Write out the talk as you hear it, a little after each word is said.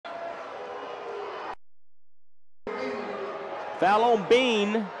Foul on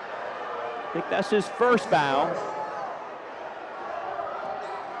Bean. I think that's his first foul.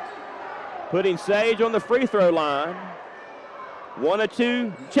 Putting Sage on the free throw line. 1 of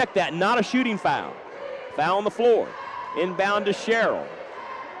 2. Check that, not a shooting foul. Foul on the floor. Inbound to Sherrill.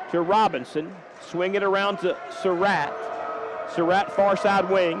 To Robinson. Swing it around to Surratt. Surratt far side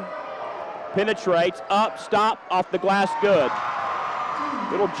wing. Penetrates, up, stop, off the glass, good.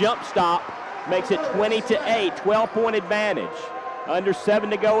 Little jump stop, makes it 20-8, 12-point advantage. Under 7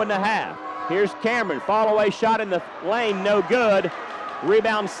 to go in the half. Here's Cameron, fall away shot in the lane, no good.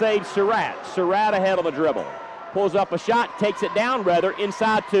 Rebound Sage Surratt. Surratt ahead of the dribble. Pulls up a shot, takes it down rather,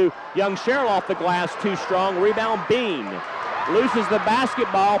 inside to Young Sherrill off the glass, too strong. Rebound Bean. Loses the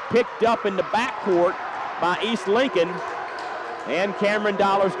basketball, picked up in the backcourt by East Lincoln. And Cameron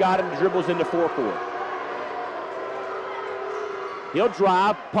Dollar's got him, dribbles into forecourt. He'll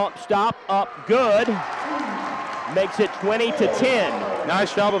drive, pump stop, up, good. Makes it 20-10.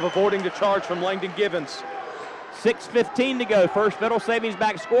 Nice job of avoiding the charge from Langdon Givens. 6:15 to go. First Federal Savings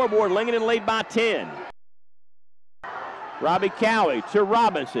Bank scoreboard. Lincoln lead by 10. Robbie Cowie to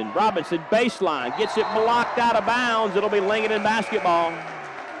Robinson. Robinson baseline, gets it blocked out of bounds. It'll be Lincoln basketball.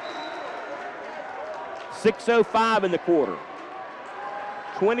 6:05 in the quarter.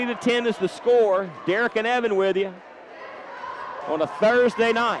 20-10 is the score. Derek and Evan with you on a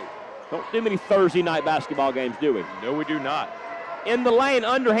Thursday night. Don't do many Thursday night basketball games, do we? No, we do not. In the lane,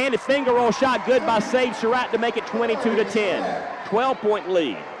 underhanded finger roll shot, good by Sage Surratt to make it 22-10. 12-point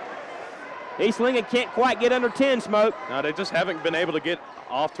lead. East Lincoln can't quite get under 10, Smoke. No, they just haven't been able to get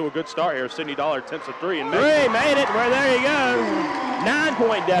off to a good start here. Sidney Dollar attempts a 3 and made it. Well, there you go.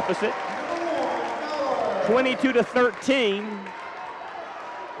 9-point deficit. 22-13.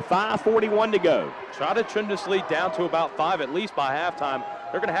 5:41 to go. Try to trim this lead down to about 5 at least by halftime.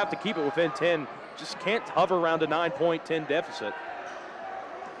 They're going to have to keep it within 10. Just can't hover around a 9-point, 10 deficit.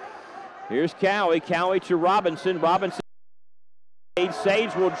 Here's Cowie. Cowie to Robinson. Robinson.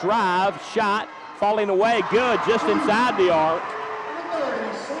 Sage will drive. Shot. Falling away. Good. Just inside the arc.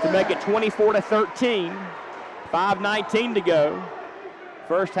 To make it 24-13. 5:19 to go.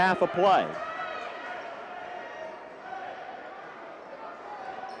 First half of play.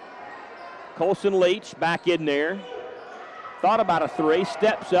 Colson Leach back in there. Thought about a 3,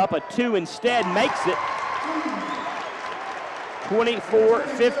 steps up, a 2 instead, makes it.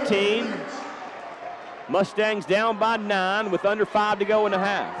 24-15. Mustangs down by 9 with under 5 to go in the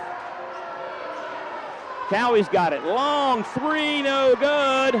half. Cowie's got it. Long 3, no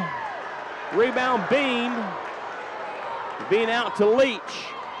good. Rebound Bean. Bean out to Leach.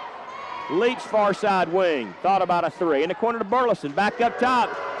 Leach far side wing. Thought about a 3. In the corner to Burleson. Back up top.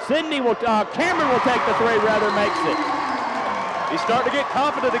 Cameron will take the 3, rather makes it. He's starting to get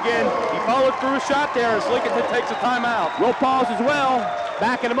confident again. He followed through a shot there as Lincolnton takes a timeout. We'll pause as well.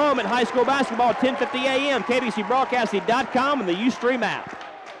 Back in a moment. High school basketball, 10:50 a.m. KBCBroadcasting.com and the Ustream app.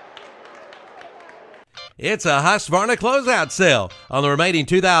 It's a Husqvarna closeout sale on the remaining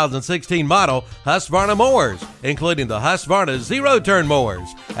 2016 model Husqvarna mowers, including the Husqvarna zero-turn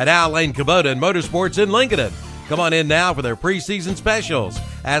mowers at Al Lane Kubota and Motorsports in Lincolnton. Come on in now for their preseason specials.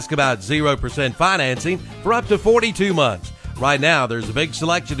 Ask about 0% financing for up to 42 months. Right now, there's a big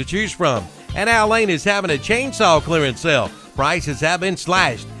selection to choose from. And Al Lane is having a chainsaw clearance sale. Prices have been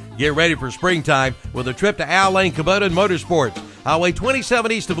slashed. Get ready for springtime with a trip to Al Lane Kubota and Motorsports. Highway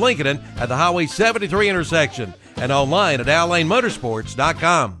 27 east of Lincoln at the Highway 73 intersection. And online at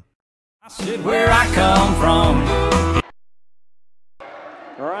AlLaneMotorsports.com. Where I come from.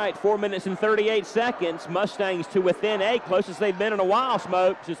 All right, 4 minutes and 38 seconds. Mustangs to within 8, closest they've been in a while,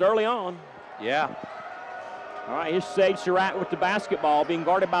 Smoke, since early on. Yeah. All right, here's Sage Surratt with the basketball, being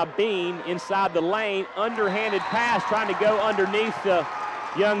guarded by Bean inside the lane. Underhanded pass, trying to go underneath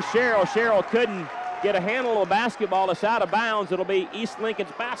young Sherrill. Sherrill couldn't get a handle on the basketball. It's out of bounds. It'll be East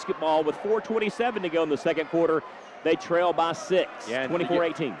Lincoln's basketball with 4:27 to go in the second quarter. They trail by 6,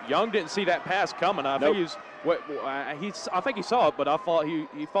 24-18. Young didn't see that pass coming. I think I think he saw it, but I thought he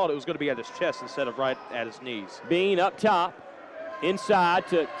thought it was going to be at his chest instead of right at his knees. Bean up top, inside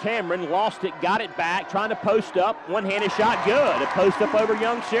to Cameron, lost it, got it back, trying to post up. One-handed shot, good. A post up over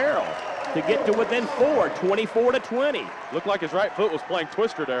young Sherrill to get to within 4, 24-20. Looked like his right foot was playing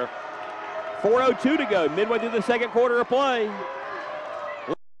twister there. 4:02 to go, midway through the second quarter of play.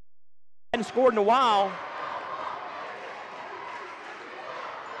 Hadn't scored in a while.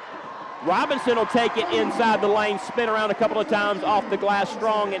 Robinson will take it inside the lane, spin around a couple of times off the glass,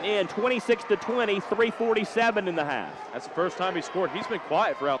 strong and in. 26-20, 3:47 in the half. That's the first time he scored. He's been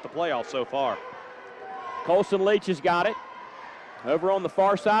quiet throughout the playoffs so far. Colson Leach has got it. Over on the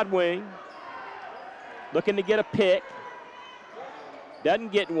far side wing. Looking to get a pick.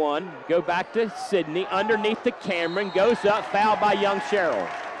 Doesn't get one. Go back to Sidney. Underneath to Cameron. Goes up. Fouled by young Sherrill.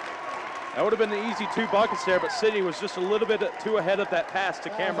 That would have been the easy 2 buckets there, but Sidney was just a little bit too ahead of that pass to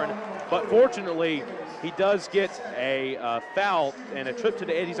Cameron. But fortunately, he does get a foul and a trip to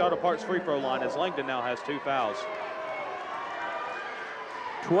the Eddie's Auto Parts free throw line, as Lincoln now has 2 fouls.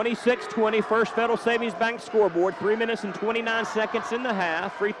 26-20, First Federal Savings Bank scoreboard. 3 minutes and 29 seconds in the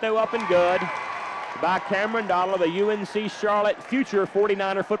half. Free throw up and good by Cameron Dollar, the UNC Charlotte future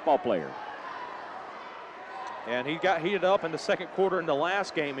 49er football player. And he got heated up in the second quarter in the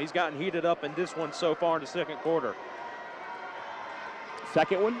last game. He's gotten heated up in this one so far in the second quarter.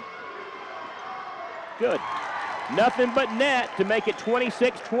 Second one. Good. Nothing but net to make it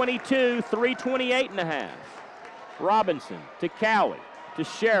 26-22, 3:28 and a half. Robinson to Cowie, to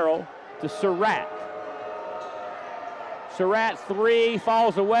Sherrill, to Surratt. Surratt 3,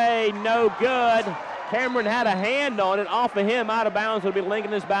 falls away, no good. Cameron had a hand on it, off of him, out of bounds. It'll be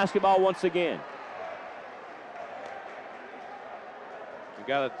Lincoln's basketball once again. You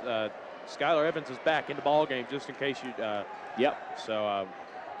got Skylar Evans is back in the ball game, just in case you. Yep. So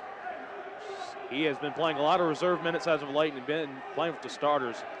he has been playing a lot of reserve minutes as of late and been playing with the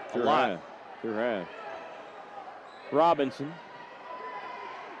starters a lot. Sure have. Robinson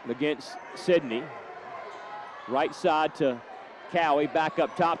against Sidney. Right side to Cowie, back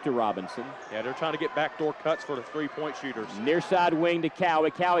up top to Robinson. Yeah, they're trying to get backdoor cuts for the 3-point shooters. Near side wing to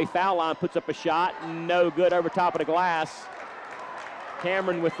Cowie. Cowie foul line, puts up a shot. No good, over top of the glass.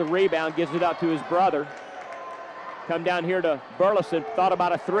 Cameron with the rebound, gives it up to his brother. Come down here to Burleson, thought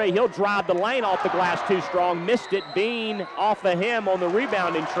about a 3. He'll drive the lane off the glass too strong, missed it. Bean off of him on the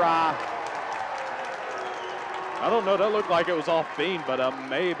rebounding try. I don't know, that looked like it was off Bean, but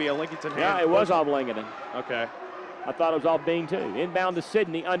maybe a Lincolnton hand. Yeah, it was off Lincolnton. Okay. I thought it was off Bean too. Inbound to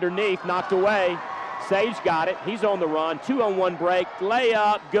Sidney, underneath, knocked away. Sage got it, he's on the run. 2-on-1 break,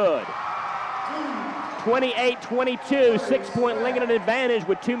 layup, good. 28-22, 6-point Lincoln advantage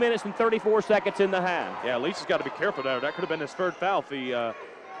with 2 minutes and 34 seconds in the half. Yeah, Leach has got to be careful there. That could have been his 3rd foul if he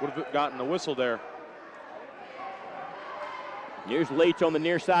would have gotten the whistle there. Here's Leach on the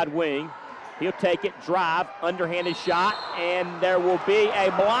near side wing. He'll take it, drive, underhanded shot, and there will be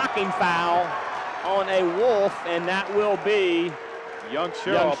a blocking foul on a Wolf, and that will be Young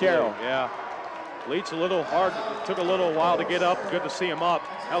Sherrill. Yeah. Leach a little hard, took a little while to get up. Good to see him up.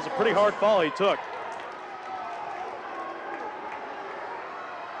 That was a pretty hard fall he took.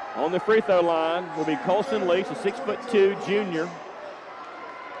 On the free throw line will be Colson Leach, a 6'2" junior.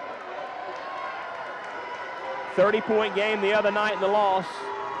 30-point game the other night in the loss.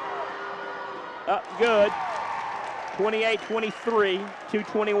 Up good. 28-23,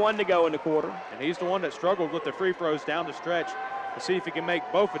 2:21 to go in the quarter. And he's the one that struggled with the free throws down the stretch to see if he can make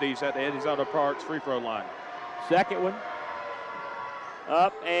both of these at the Eddie's Auto Parts free throw line. Second one.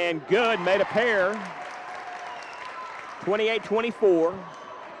 Up and good, made a pair. 28-24.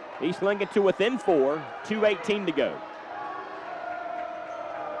 East Lincoln to within 4, 2:18 to go.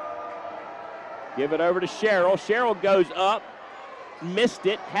 Give it over to Sherrill. Sherrill goes up, missed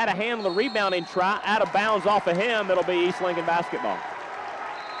it, had a hand on the rebounding try, out of bounds off of him. It'll be East Lincoln basketball.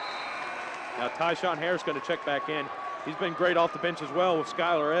 Now Tyshawn Harris going to check back in. He's been great off the bench as well with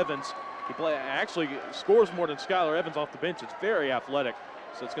Skylar Evans. He actually scores more than Skylar Evans off the bench. It's very athletic,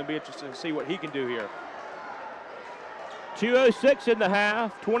 so it's going to be interesting to see what he can do here. 2:06 in the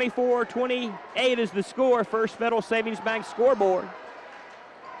half, 24-28 is the score. First Federal Savings Bank scoreboard.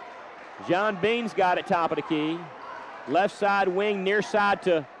 John Bean's got it top of the key. Left side wing, near side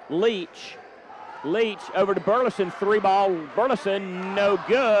to Leach. Leach over to Burleson, 3-ball. Burleson, no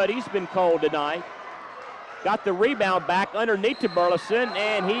good. He's been cold tonight. Got the rebound back underneath to Burleson,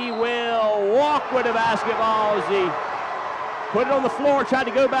 and he will walk with the basketball as he put it on the floor, tried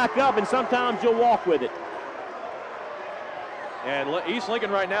to go back up, and sometimes you'll walk with it. And East Lincoln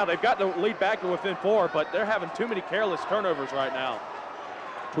right now, they've got the lead back to within 4, but they're having too many careless turnovers right now.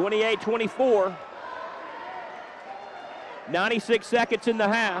 28-24. 96 seconds in the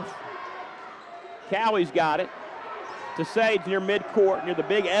half. Cowie's got it to Sage near midcourt, near the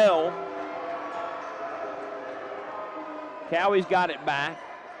big L. Cowie's got it back.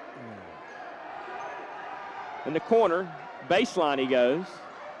 In the corner, baseline he goes.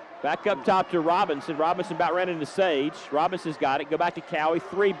 Back up top to Robinson. Robinson about ran into Sage. Robinson's got it. Go back to Cowie.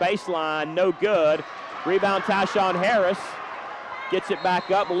 3 baseline, no good. Rebound Tyshawn Harris. Gets it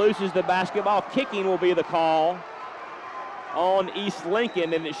back up, loses the basketball. Kicking will be the call on East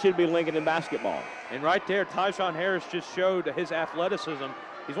Lincoln, and it should be Lincoln in basketball. And right there, Tyshawn Harris just showed his athleticism.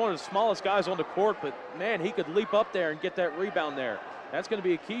 He's one of the smallest guys on the court, but man, he could leap up there and get that rebound there. That's going to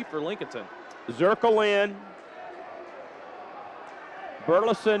be a key for Lincolnton. Zirkle in.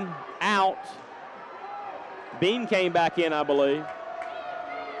 Burleson out. Bean came back in, I believe.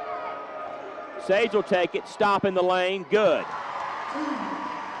 Sage will take it, stop in the lane, good.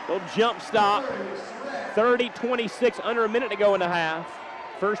 Little jump stop, 30-26, under a minute to go in the half.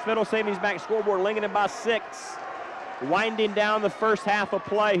 First Federal Savings Bank scoreboard, Lincolnton by 6. Winding down the first half of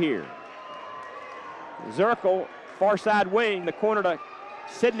play here. Zirkle, far side wing, the corner to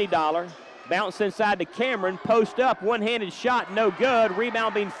Sidney Dollar. Bounce inside to Cameron, post up, one-handed shot, no good.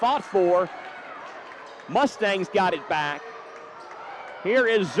 Rebound being fought for. Mustangs got it back. Here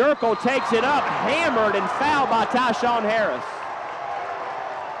is Zirkle, takes it up, hammered and fouled by Tyshawn Harris.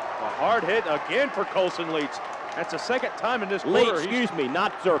 A hard hit again for Colson Leach. That's the second time in this quarter. Leach, excuse me,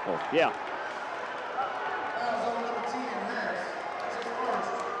 not Zirkle, yeah.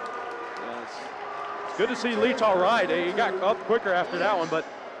 It's good to see Leach all right. He got up quicker after that one, but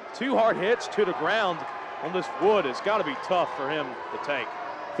 2 hard hits to the ground on this wood has got to be tough for him to take.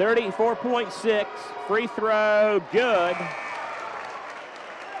 34.6, free throw, good.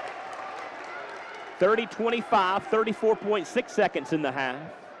 30-25, 34.6 seconds in the half.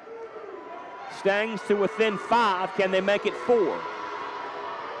 Stangs to within 5, can they make it 4?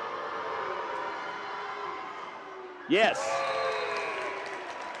 Yes.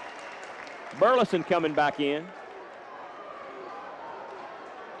 Burleson coming back in.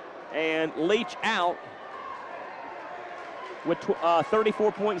 And Leach out with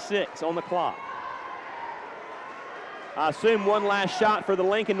 34.6 on the clock. I assume one last shot for the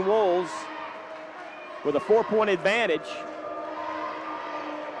Lincoln Wolves with a 4-point advantage.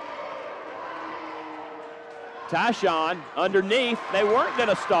 Tyshawn underneath. They weren't going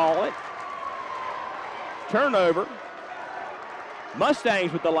to stall it. Turnover.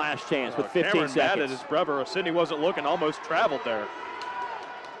 Mustangs with the last chance with 15 Cameron seconds. batted his brother. Sidney wasn't looking, almost traveled there.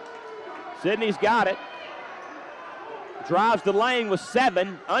 Sidney's got it. Drives the lane with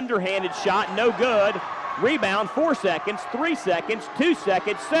 7. Underhanded shot, no good. Rebound, 4 seconds, 3 seconds, 2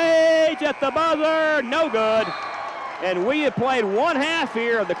 seconds. Sage at the buzzer, no good. And we have played one half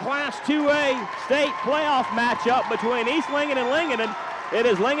here of the Class 2A state playoff matchup between East Lincoln and Lincolnton. It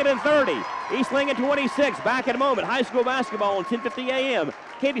is Lincolnton 30, East Lincoln 26. Back in a moment. High school basketball on 10:50 a.m.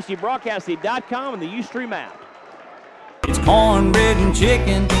 KBCBroadcasting.com and the Ustream app. It's cornbread and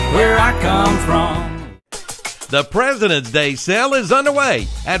chicken where I come from. The President's Day sale is underway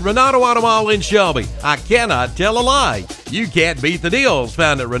at Renato Auto Mall in Shelby. I cannot tell a lie. You can't beat the deals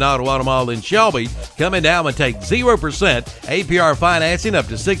found at Renato Auto Mall in Shelby. Come in now and take 0% APR financing up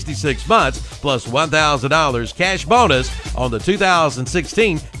to 66 months plus $1,000 cash bonus on the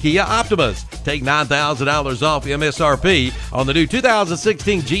 2016 Kia Optimus. Take $9,000 off MSRP on the new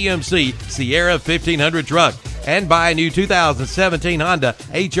 2016 GMC Sierra 1500 truck. And buy a new 2017 Honda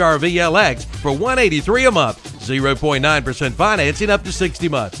HR-V LX for $183 a month. 0.9% financing up to 60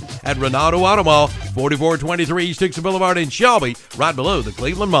 months. At Renato Auto Mall, 4423 East Dixon Boulevard in Shelby, right below the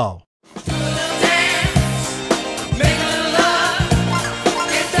Cleveland Mall.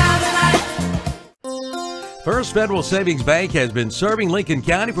 First Federal Savings Bank has been serving Lincoln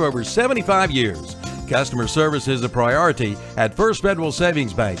County for over 75 years. Customer service is a priority at First Federal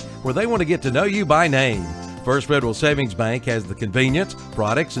Savings Bank, where they want to get to know you by name. First Federal Savings Bank has the convenience,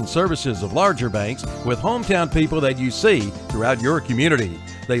 products, and services of larger banks with hometown people that you see throughout your community.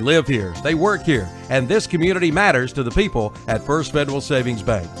 They live here, they work here, and this community matters to the people at First Federal Savings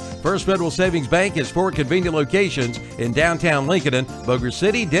Bank. First Federal Savings Bank has 4 convenient locations in downtown Lincoln, Boger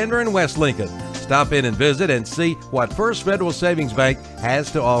City, Denver, and West Lincoln. Stop in and visit and see what First Federal Savings Bank has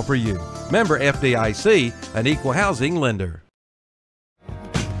to offer you. Member FDIC, an equal housing lender.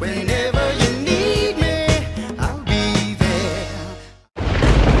 Whenever you need me, I'll be there.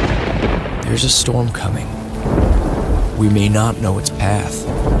 There's a storm coming. We may not know its path,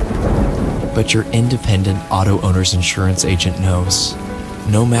 but your independent auto owner's insurance agent knows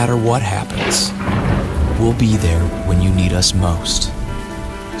no matter what happens, we'll be there when you need us most.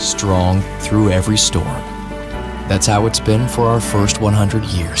 Strong through every storm. That's how it's been for our first 100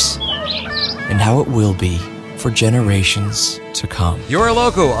 years, and how it will be for generations to come. Your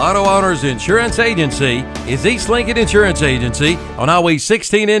local auto owner's insurance agency is East Lincoln Insurance Agency on Highway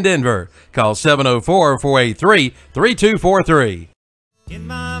 16 in Denver. Call 704-483-3243. In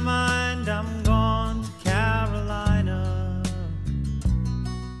my mind, I'm gone to Carolina.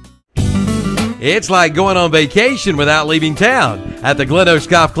 It's like going on vacation without leaving town at the Glen Oaks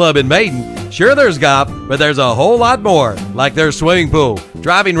Golf Club in Maiden. Sure, there's golf, but there's a whole lot more, like their swimming pool,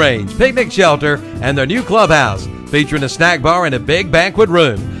 driving range, picnic shelter, and their new clubhouse, featuring a snack bar and a big banquet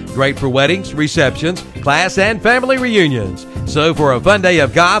room. Great for weddings, receptions, class, and family reunions. So for a fun day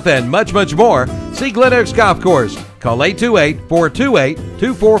of golf and much, much more, see Glen Oaks Golf Course. Call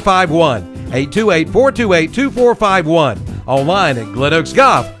 828-428-2451. 828-428-2451. Online at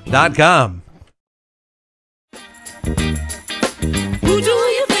glenoaksgolf.com. Who do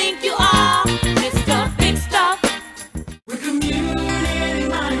you think you are, Mr. Big Stuff? We're community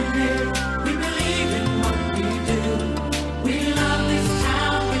minded. We believe in what we do. We love this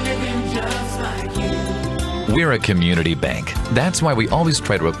town. We live in just like you. We're a community bank. That's why we always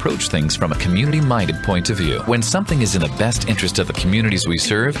try to approach things from a community-minded point of view. When something is in the best interest of the communities we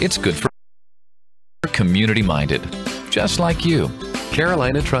serve, it's good for community-minded, just like you.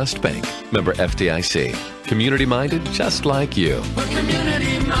 Carolina Trust Bank, member FDIC. Community-minded, just like you. We're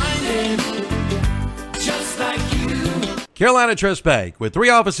community minded, just like you. Carolina Trust Bank, with 3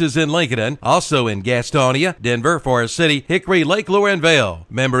 offices in Lincolnton, also in Gastonia, Denver, Forest City, Hickory, Lake Lure, and Vail.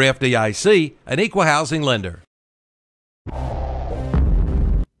 Member FDIC, an equal housing lender.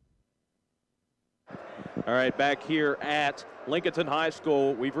 All right, back here at Lincolnton High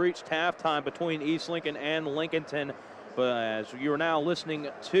School, we've reached halftime between East Lincoln and Lincolnton. But as you are now listening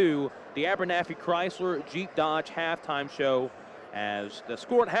to the Abernathy Chrysler Jeep Dodge halftime show, as the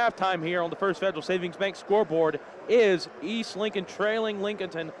score at halftime here on the First Federal Savings Bank scoreboard is East Lincoln trailing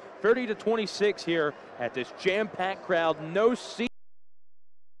Lincolnton 30-26 here at this jam-packed crowd. No seat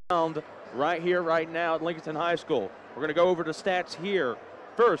found right here, right now at Lincolnton High School. We're going to go over the stats here.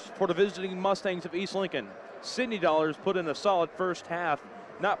 First, for the visiting Mustangs of East Lincoln, Sidney Dollars put in a solid first half.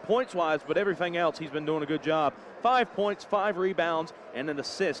 Not points-wise, but everything else, he's been doing a good job. 5 points, 5 rebounds, and an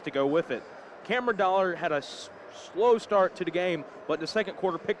assist to go with it. Cameron Dollar had a slow start to the game, but in the second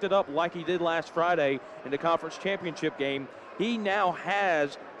quarter picked it up like he did last Friday in the conference championship game. He now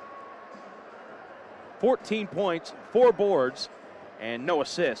has 14 points, 4 boards, and no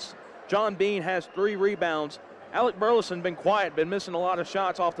assists. John Bean has 3 rebounds. Alec Burleson been quiet, been missing a lot of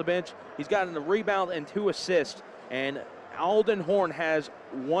shots off the bench. He's gotten a rebound and 2 assists. And Alden Horn has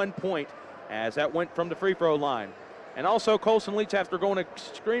 1 point as that went from the free throw line. And also Colson Leach, after going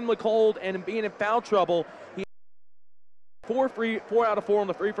extremely cold and being in foul trouble, he 4 out of 4 on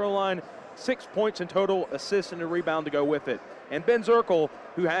the free throw line, 6 points in total, assists and a rebound to go with it. And Ben Zirkle,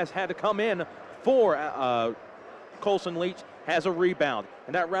 who has had to come in for Colson Leach, has a rebound.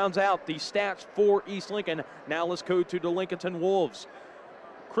 And that rounds out the stats for East Lincoln. Now let's go to the Lincolnton Wolves.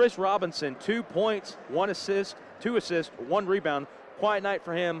 Chris Robinson, 2 points, 1 assist, 2 assists, 1 rebound. Quiet night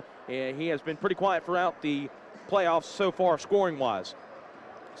for him. He has been pretty quiet throughout the playoffs so far, scoring-wise.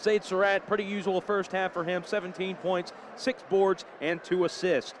 Sade Surratt, pretty usual first half for him, 17 points, 6 boards, and 2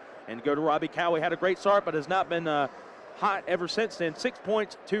 assists. And go to Robbie Cowie, had a great start, but has not been hot ever since then. 6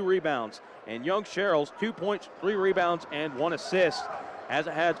 points, 2 rebounds. And Young Sherrills, 2 points, 3 rebounds, and 1 assist.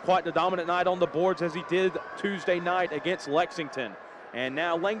 Hasn't had quite the dominant night on the boards as he did Tuesday night against Lexington. And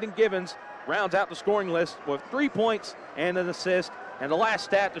now Langdon Givens rounds out the scoring list with 3 points and an assist. And the last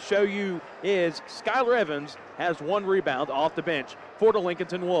stat to show you is Skylar Evans has 1 rebound off the bench for the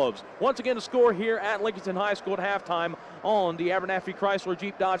Lincolnton Wolves. Once again, the score here at Lincolnton High School at halftime on the Abernathy Chrysler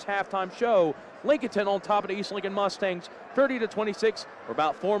Jeep Dodge halftime show. Lincolnton on top of the East Lincoln Mustangs, 30-26. We're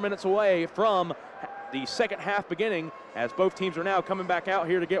about 4 minutes away from the second half beginning, as both teams are now coming back out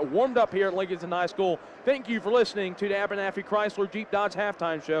here to get warmed up here at Lincolnton High School. Thank you for listening to the Abernathy Chrysler Jeep Dodge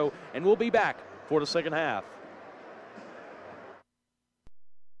halftime show, and we'll be back for the second half.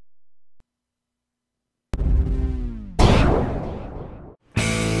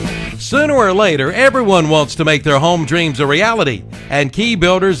 Sooner or later, everyone wants to make their home dreams a reality, and Key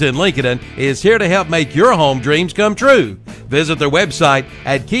Builders in Lincolnton is here to help make your home dreams come true. Visit their website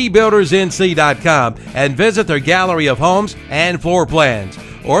at keybuildersnc.com and visit their gallery of homes and floor plans,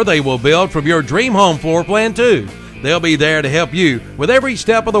 or they will build from your dream home floor plan too. They'll be there to help you with every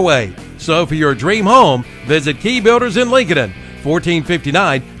step of the way. So for your dream home, visit Key Builders in Lincolnton,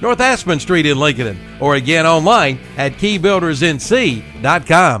 1459 North Aspen Street in Lincolnton, or again online at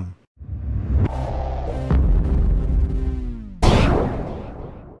keybuildersnc.com.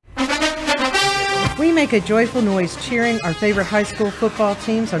 We make a joyful noise cheering our favorite high school football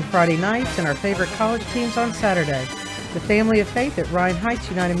teams on Friday nights and our favorite college teams on Saturday. The family of faith at Ryan Heights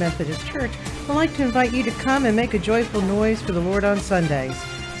United Methodist Church would like to invite you to come and make a joyful noise for the Lord on Sundays.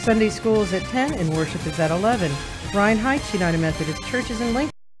 Sunday school is at 10 and worship is at 11. Ryan Heights United Methodist Church is in Lincoln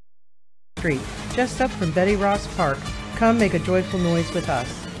Street, just up from Betty Ross Park. Come make a joyful noise with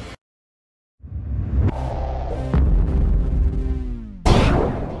us.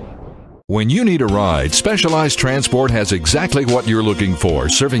 When you need a ride, Specialized Transport has exactly what you're looking for,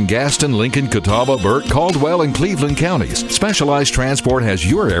 serving Gaston, Lincoln, Catawba, Burke, Caldwell, and Cleveland counties. Specialized Transport has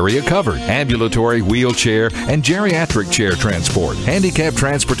your area covered. Ambulatory, wheelchair, and geriatric chair transport. Handicap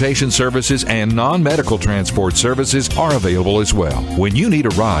transportation services and non-medical transport services are available as well. When you need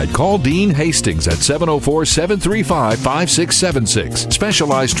a ride, call Dean Hastings at 704-735-5676.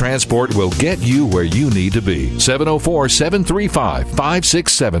 Specialized Transport will get you where you need to be.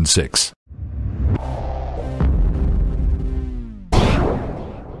 704-735-5676.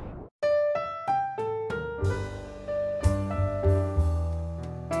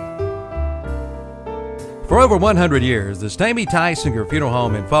 For over 100 years, the Stamey Tysinger Funeral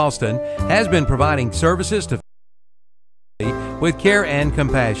Home in Falston has been providing services to with care and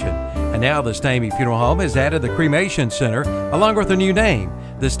compassion. And now the Stamey Funeral Home has added the Cremation Center along with a new name,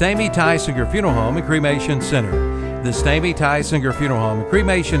 the Stamey Tysinger Funeral Home and Cremation Center. The Stamey Tysinger Funeral Home and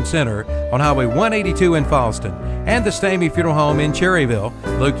Cremation Center on Highway 182 in Falston, and the Stamey Funeral Home in Cherryville,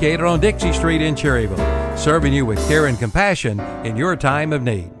 located on Dixie Street in Cherryville, serving you with care and compassion in your time of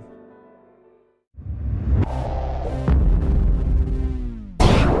need.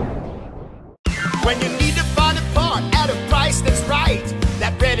 When you need to find a part at a price that's right,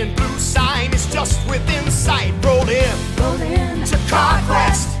 that red and blue sign is just within sight. Roll in to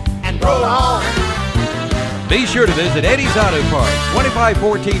CarQuest and roll on. Be sure to visit Eddie's Auto Parts,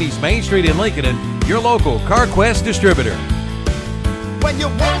 2514 East Main Street in Lincolnton, your local CarQuest distributor. When you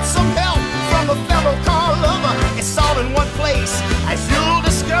want some help from a fellow car lover, it's all in one place, as you'll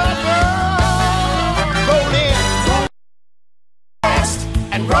discover. Roll in,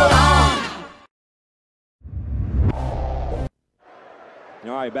 and roll on.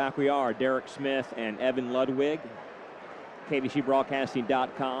 All right, back we are. Derek Smith and Evan Ludwig,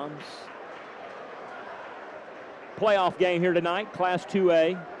 KBCBroadcasting.com's playoff game here tonight, Class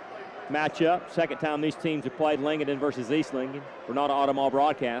 2A matchup. Second time these teams have played, Lincolnton versus East Lincoln. We're not an Automall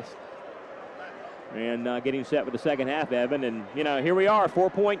broadcast. And getting set for the second half, Evan. And, you know, here we are,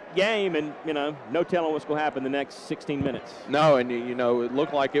 4-point game, and, you know, no telling what's going to happen in the next 16 minutes. No, and, you know, it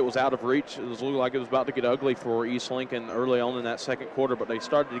looked like it was out of reach. It looked like it was about to get ugly for East Lincoln early on in that second quarter, but they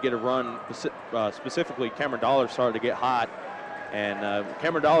started to get a run. Specifically, Cameron Dollar started to get hot. And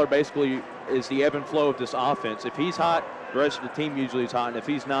Cameron Dollar basically is the ebb and flow of this offense. If he's hot, the rest of the team usually is hot, and if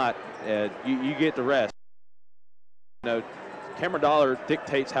he's not, you get the rest. You know, Cameron Dollar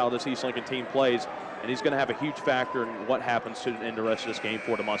dictates how this East Lincoln team plays, and he's going to have a huge factor in what happens in the rest of this game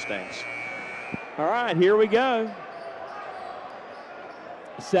for the Mustangs. All right, here we go.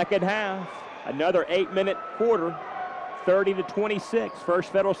 Second half, another 8-minute quarter, 30-26.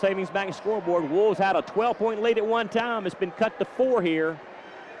 First Federal Savings Bank scoreboard. Wolves had a 12-point lead at one time. It's been cut to 4 here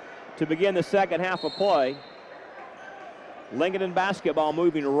to begin the second half of play. Lincoln basketball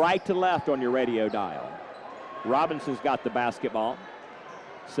moving right to left on your radio dial. Robinson's got the basketball.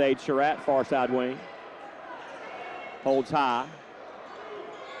 Sage Surratt, far side wing. Holds high.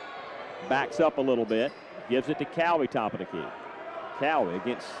 Backs up a little bit. Gives it to Cowie, top of the key. Cowie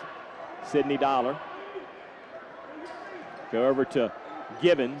against Sidney Dollar. Go over to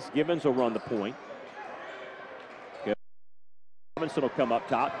Gibbons. Gibbons will run the point. Robinson will come up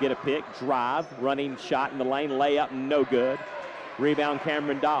top, get a pick, drive, running shot in the lane, layup, no good. Rebound,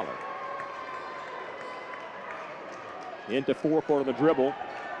 Cameron Dollar. Into forecourt of the dribble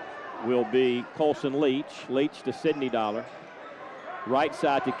will be Colson Leach. Leach to Sidney Dollar. Right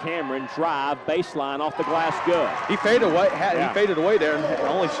side to Cameron. Drive, baseline, off the glass, good. He faded away. He faded away there and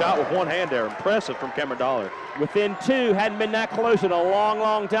only shot with one hand there. Impressive from Cameron Dollar. Within 2, hadn't been that close in a long,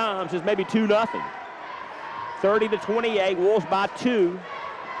 long time. Just maybe 2-0. 30-28. Wolves by 2.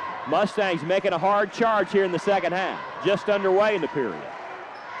 Mustangs making a hard charge here in the second half. Just underway in the period.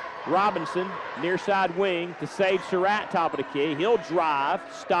 Robinson, near side wing to Sage Surratt, top of the key. He'll drive,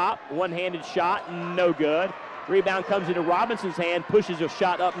 stop, one-handed shot, no good. Rebound comes into Robinson's hand, pushes a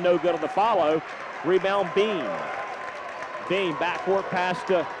shot up, no good on the follow. Rebound, Beam. Beam, backcourt pass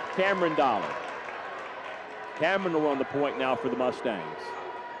to Cameron Dollar. Cameron will run the point now for the Mustangs.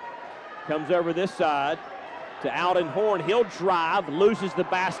 Comes over this side to Alden Horn. He'll drive, loses the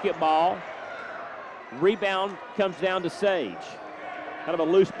basketball. Rebound comes down to Sage. Kind of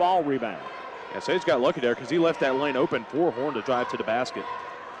a loose ball rebound. Yeah, Sage got lucky there because he left that lane open for Horn to drive to the basket.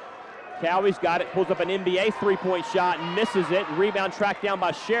 Cowie's got it, pulls up an NBA three-point shot, misses it. Rebound tracked down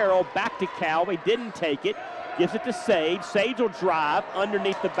by Sherrill. Back to Cowie, didn't take it. Gives it to Sage. Sage will drive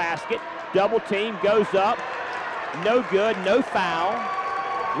underneath the basket. Double team, goes up. No good, no foul.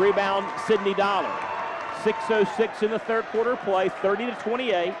 Rebound, Sidney Dollar. 6:06 in the third quarter play,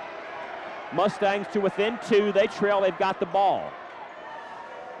 30-28. Mustangs to within 2. They trail, they've got the ball.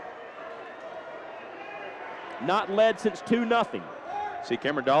 not led since 2-0. See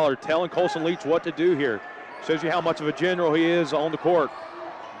Cameron Dollar telling Colson Leach what to do here. Shows you how much of a general he is on the court.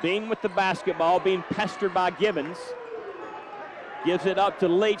 Bean with the basketball, being pestered by Gibbons. Gives it up to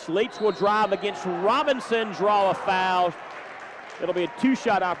Leach. Leach will drive against Robinson, draw a foul. It'll be a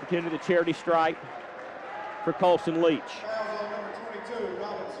 2-shot opportunity, the charity stripe for Colson Leach.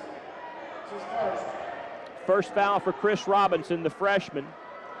 First foul for Chris Robinson, the freshman,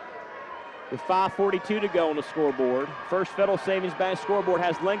 with 5:42 to go on the scoreboard. First Federal Savings Bank scoreboard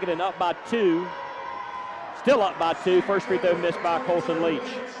has Lincolnton up by 2. Still up by 2. First free throw missed by Colson Leach.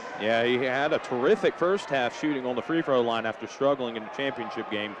 Yeah, he had a terrific first half shooting on the free throw line after struggling in the championship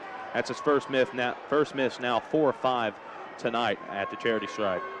game. That's his first miss now 4 or 5 tonight at the charity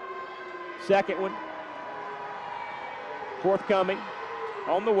stripe. Second one. Forthcoming.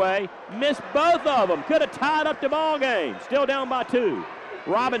 On the way. Missed both of them. Could have tied up the ball game. Still down by 2.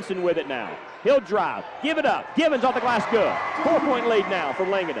 Robinson with it now. He'll drive. Give it up. Gibbons off the glass. Good. 4-point lead now for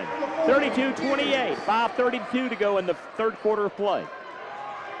Lincolnton. 32-28. 5:32 to go in the third quarter of play.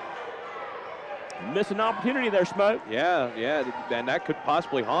 Missing opportunity there, Smoke. Yeah, and that could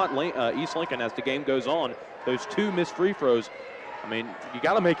possibly haunt East Lincoln as the game goes on. Those 2 missed free throws. I mean, you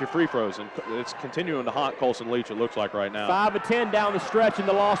got to make your free throws, and it's continuing to haunt Colson Leach, it looks like right now. 5 of 10 down the stretch in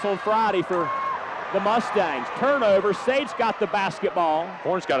the loss on Friday for the Mustangs. Turnover. Sage got the basketball.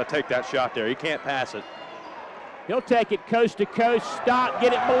 Horn's got to take that shot there. He can't pass it. He'll take it coast to coast. Stop.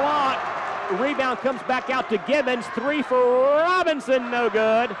 Get it blocked. The rebound comes back out to Gibbons. 3 for Robinson. No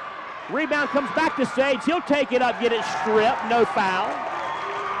good. Rebound comes back to Sage. He'll take it up, get it stripped. No foul.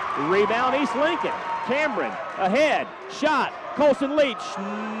 Rebound East Lincoln. Cameron ahead. Shot. Colson Leach.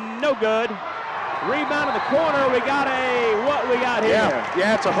 No good. Rebound in the corner. We got what we got here?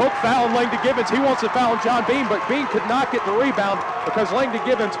 Yeah, it's a hook foul on Langdon Gibbons. He wants to foul on John Bean, but Bean could not get the rebound because Langdon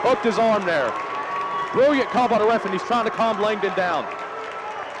Gibbons hooked his arm there. Brilliant call by the ref, and he's trying to calm Langdon down.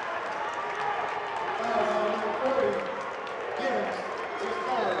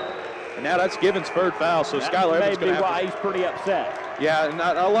 And now that's Gibbons' third foul, so Skylar Evans may be why he's pretty upset. Yeah, and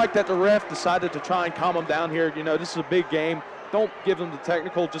I like that the ref decided to try and calm him down here. You know, this is a big game. Don't give him the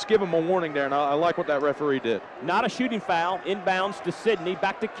technical, just give him a warning there, and I like what that referee did. Not a shooting foul. Inbounds to Sidney,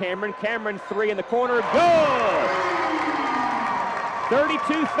 back to Cameron. Cameron 3 in the corner, good!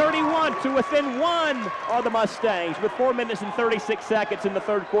 32-31 to within 1 are the Mustangs with 4 minutes and 36 seconds in the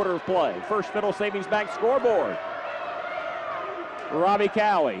third quarter of play. First Federal Savings Bank scoreboard. Robbie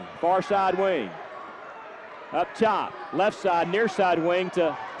Cowie, far side wing. Up top, left side, near side wing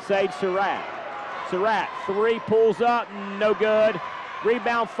to Sage Surratt. Surratt, 3, pulls up, no good.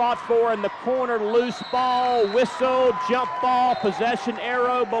 Rebound fought for in the corner, loose ball, whistle, jump ball, possession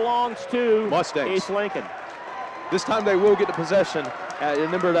arrow belongs to Mustangs. East Lincoln. This time they will get the possession.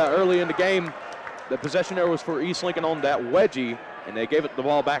 Remember that early in the game, the possession arrow was for East Lincoln on that wedgie, and they gave the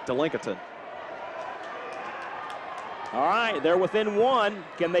ball back to Lincolnton. All right, they're within 1.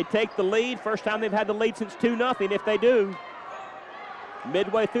 Can they take the lead? First time they've had the lead since 2-0. If they do,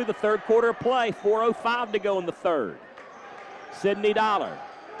 midway through the third quarter of play, 4:05 to go in the third. Sidney Dollar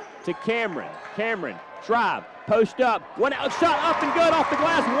to Cameron. Cameron, drive, post up, one out, shot up and good off the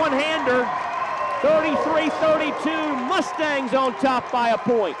glass, one-hander. 33-32, Mustangs on top by a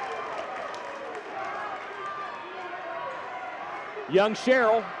point. Young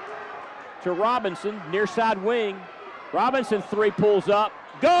Sherrill to Robinson, near side wing. Robinson 3 pulls up.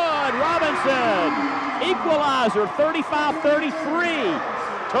 Good, Robinson. Equalizer, 35-33.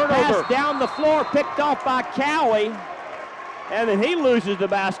 Turnover. Pass down the floor, picked off by Cowie. And then he loses the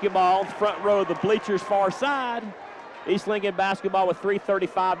basketball, front row of the bleachers far side. East Lincoln basketball with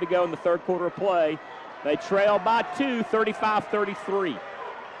 3:35 to go in the third quarter of play. They trail by 2, 35-33.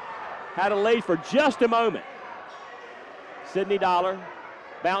 Had a lead for just a moment. Sidney Dollar,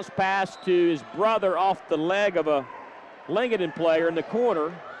 bounce pass to his brother off the leg of a Lincolnton player in the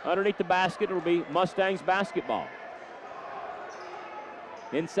corner. Underneath the basket, it'll be Mustangs basketball.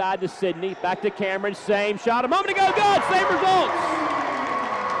 Inside to Sidney, back to Cameron, same shot a moment ago, good, same results.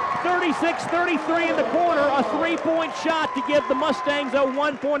 36-33 in the corner, a 3-point shot to give the Mustangs a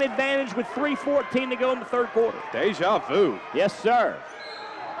 1-point advantage with 3:14 to go in the third quarter. Deja vu. Yes, sir.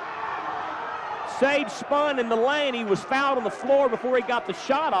 Sage spun in the lane. He was fouled on the floor before he got the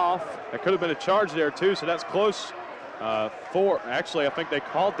shot off. That could have been a charge there, too, so that's close. Actually, I think they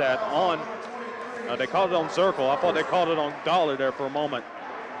called that on, they called it on Zirkle. I thought they called it on Dollar there for a moment.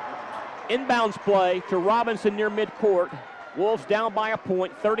 Inbounds play to Robinson near midcourt. Wolves down by a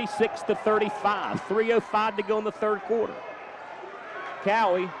point, 36-35. 3:05 to go in the third quarter.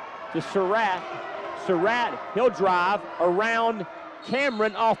 Cowie to Surratt. Surratt, he'll drive around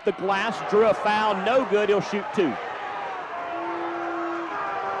Cameron off the glass, drew a foul, no good, he'll shoot 2.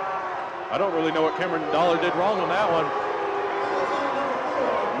 I don't really know what Cameron Dollar did wrong on that one.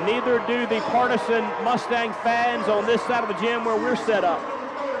 Neither do the partisan Mustang fans on this side of the gym where we're set up.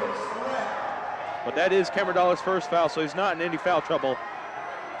 But that is Cameron Dollar's first foul, so he's not in any foul trouble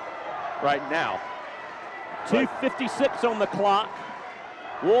right now. 2:56 on the clock.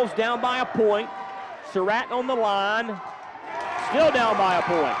 Wolves down by a point. Surratt on the line. Still down by a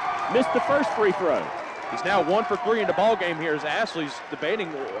point. Missed the first free throw. He's now 1 for 3 in the ball game here as Ashley's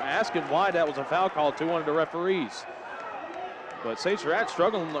asking why that was a foul call to one of the referees. But St. Surratt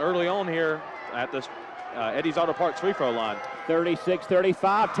struggling early on here at this Eddie's Auto Parts free throw line.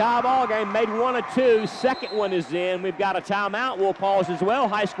 36-35, tie ball game, made 1 of 2. Second one is in. We've got a timeout. We'll pause as well.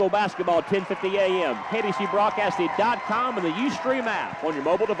 High school basketball, 10:50 a.m. KDCBroadcasting.com and the Ustream app on your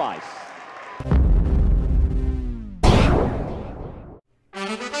mobile device.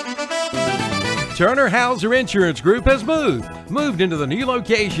 Turner Hauser Insurance Group has moved into the new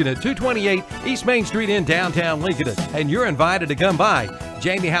location at 228 East Main Street in downtown Lincolnton, and you're invited to come by.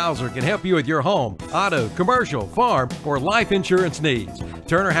 Jamie Hauser can help you with your home, auto, commercial, farm, or life insurance needs.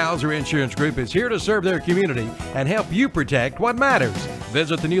 Turner Hauser Insurance Group is here to serve their community and help you protect what matters.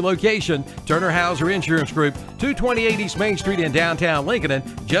 Visit the new location, Turner Hauser Insurance Group, 228 East Main Street in downtown Lincolnton.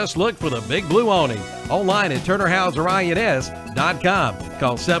 Just look for the big blue awning. Online at turnerhauserins.com.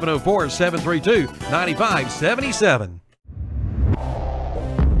 Call 704-732-9577.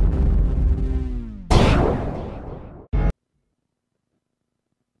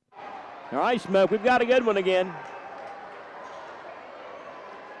 All right, Smoke, we've got a good one again.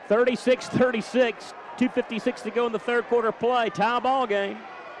 36-36, 2:56 to go in the third quarter play. Tie ball game.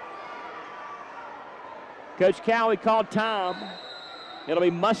 Coach Cowie called time. It'll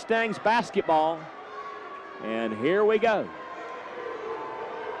be Mustangs basketball. And here we go.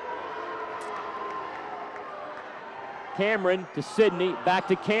 Cameron to Sidney, back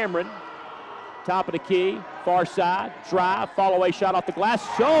to Cameron. Top of the key, far side, drive, fall away shot off the glass.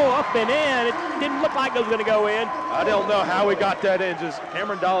 Up and in. It didn't look like it was going to go in. I don't know how we got that in. Just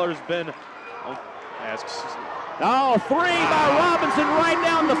Cameron Dollar's been three by Robinson right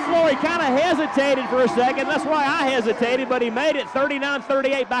down the floor. He kind of hesitated for a second. That's why I hesitated, but he made it.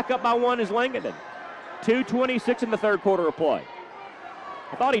 39-38, back up by 1 is Lincolnton. 2:26 in the third quarter of play.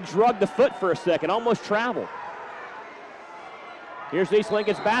 I thought he drugged the foot for a second, almost traveled. Here's East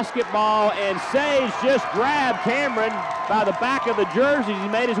Lincoln's basketball, and Sage just grabbed Cameron by the back of the jersey. He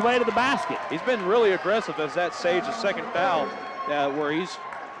made his way to the basket. He's been really aggressive as that Sage's second foul, where he's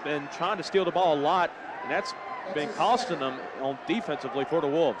been trying to steal the ball a lot, and that's been costing them on defensively for the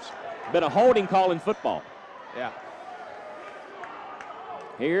Wolves. Been a holding call in football. Yeah.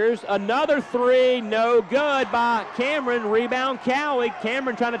 Here's another three, no good by Cameron. Rebound Cowie.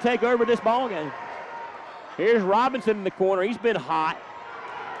 Cameron trying to take over this ball game. Here's Robinson in the corner. He's been hot.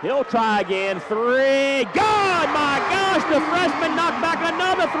 He'll try again. Three. God, my gosh, the freshman knocked back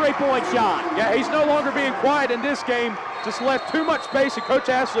another three-point shot. Yeah, he's no longer being quiet in this game. Just left too much space, and Coach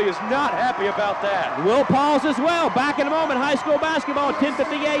Ashley is not happy about that. We'll pause as well. Back in a moment. High school basketball at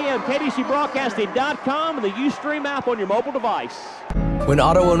 10:50 a.m. KDCBroadcasting.com and the Ustream app on your mobile device. When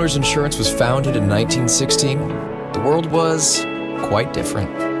Auto Owners Insurance was founded in 1916, the world was quite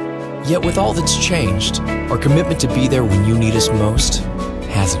different. Yet with all that's changed, our commitment to be there when you need us most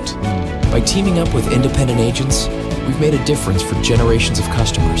hasn't. By teaming up with independent agents, we've made a difference for generations of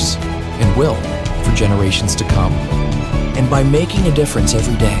customers, and will for generations to come. And by making a difference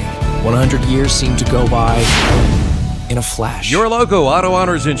every day, 100 years seem to go by in a flash. Your local Auto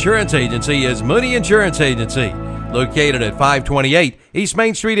Owners Insurance Agency is Mooney Insurance Agency, located at 528 East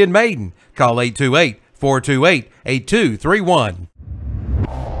Main Street in Maiden. Call 828-428-8231.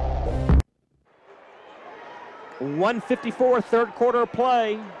 1:54 third quarter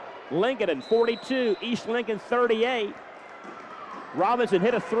play. Lincoln 42, East Lincoln 38. Robinson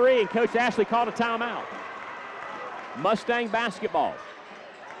hit a three, and Coach Ashley called a timeout. Mustang basketball.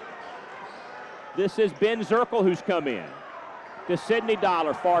 This is Ben Zirkle who's come in. To Sidney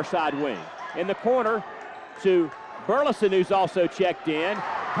Dollar, far side wing. In the corner to Burleson, who's also checked in.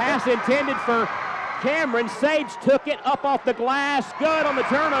 Pass intended for Cameron. Sage took it up off the glass. Good on the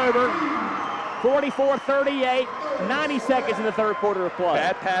turnover. 44-38, 90 seconds in the third quarter of play.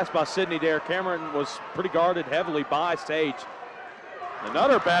 Bad pass by Sidney there. Cameron was pretty guarded heavily by Sage.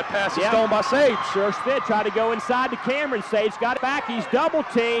 Another bad pass is stolen by Sage. Sure Spit tried to go inside to Cameron. Sage got it back. He's double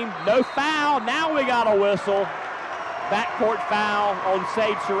teamed. No foul. Now we got a whistle. Backcourt foul on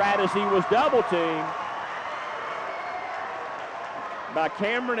Sage Surratt as he was double teamed by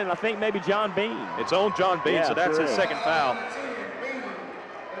Cameron and I think maybe John Bean. It's on John Bean, so that's his second foul.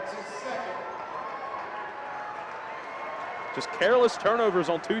 Just careless turnovers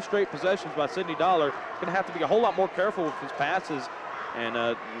on 2 straight possessions by Sidney Dollar. Going to have to be a whole lot more careful with his passes and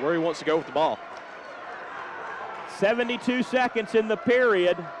where he wants to go with the ball. 72 seconds in the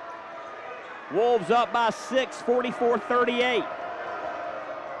period. Wolves up by 6, 44-38.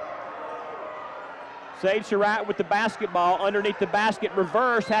 Sage Surratt with the basketball underneath the basket,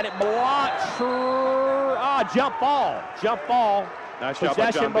 reverse, had it blocked. Jump ball. Jump ball. Nice shot by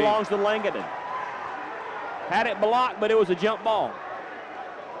Possession John B. belongs to Lincolnton. Had it blocked, but it was a jump ball.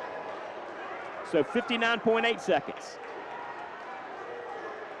 So 59.8 seconds.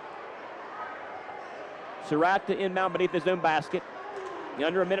 Surratt to inbound beneath his own basket.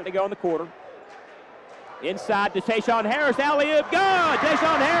 Under a minute to go in the quarter. Inside to Tayshawn Harris, alley-oop, good!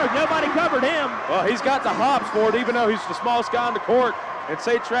 Tayshawn Harris, nobody covered him. Well, he's got the hops for it, even though he's the smallest guy on the court. And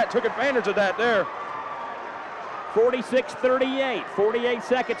Sage Surratt took advantage of that there. 46-38, 48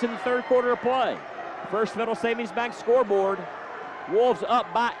 seconds in the third quarter of play. First Federal Savings Bank scoreboard. Wolves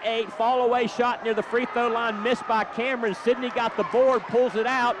up by 8, fall away shot near the free throw line, missed by Cameron. Sidney got the board, pulls it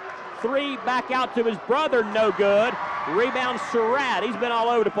out. 3 back out to his brother, no good. Rebound Surratt. He's been all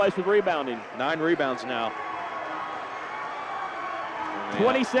over the place with rebounding. 9 rebounds now.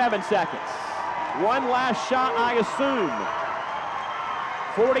 27 seconds. One last shot, I assume.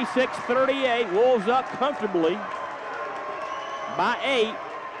 46-38. Wolves up comfortably by 8.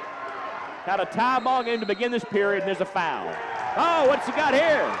 Had a tie ball game to begin this period, and there's a foul. Oh, what's he got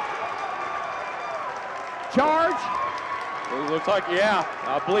here? Charge? It looks like, yeah,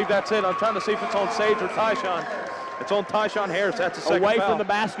 I believe that's it. I'm trying to see if it's on Sage or Tyshawn. It's on Tyshawn Harris. That's the second Away foul. from the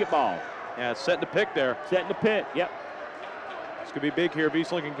basketball. Yeah, it's setting the pick there. Setting the pick, yep. It's going to be big here if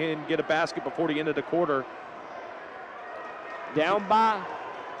East Lincoln can get a basket before the end of the quarter. Down by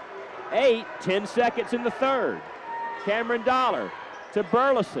 8, 10 seconds in the third. Cameron Dollar to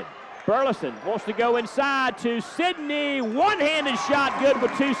Burleson. Burleson wants to go inside to Sidney. One-handed shot good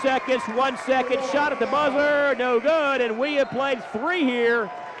with 2 seconds. 1 second shot at the buzzer, no good. And we have played 3 here.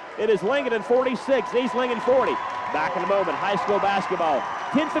 It is Lincolnton 46, East Lincoln 40. Back in a moment, high school basketball.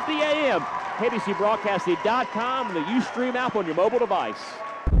 10:50 a.m. KBCBroadcasting.com and the Ustream app on your mobile device.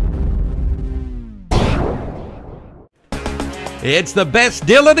 It's the best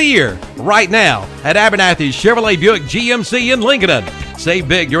deal of the year right now at Abernathy's Chevrolet Buick GMC in Lincolnton. Save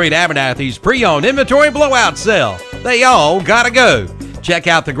big during Abernathy's pre-owned inventory blowout sale. They all gotta go. Check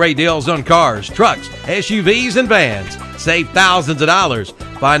out the great deals on cars, trucks, SUVs, and vans. Save thousands of dollars.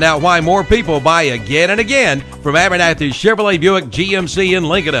 Find out why more people buy again and again from Abernathy's Chevrolet Buick GMC in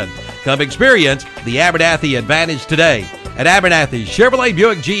Lincolnton. Come experience the Abernathy advantage today at Abernathy's Chevrolet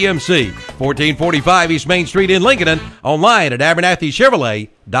Buick GMC, 1445 East Main Street in Lincolnton, online at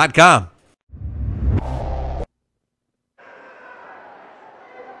abernathychevrolet.com.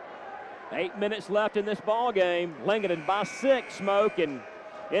 Eight minutes left in this ball game. Lincolnton by 6, Smoke, and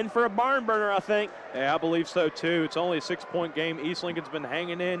in for a barn burner, I think. Yeah, I believe so too. It's only a 6-point game. East Lincoln's been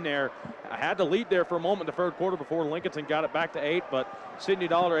hanging in there. I had to lead there for a moment in the third quarter before Lincolnton got it back to 8, but Sidney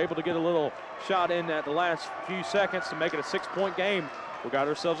Dollar able to get a little shot in at the last few seconds to make it a 6-point game. We got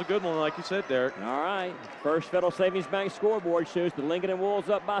ourselves a good one, like you said, Derek. All right. First Federal Savings Bank scoreboard shows the Lincoln Wolves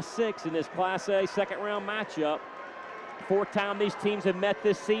up by 6 in this Class A second-round matchup. 4th time these teams have met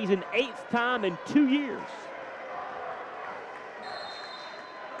this season, 8th time in 2 years.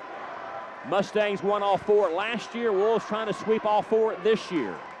 Mustangs won all 4 last year. Wolves trying to sweep all 4 this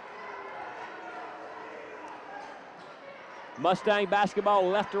year. Mustang basketball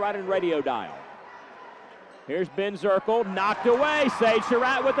left to right in radio dial. Here's Ben Zirkle, knocked away. Sage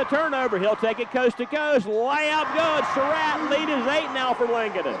Surratt with the turnover. He'll take it coast to coast. Layup good. Surratt lead is 8 now for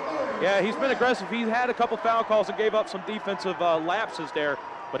Lincoln. Yeah, he's been aggressive. He's had a couple foul calls and gave up some defensive lapses there,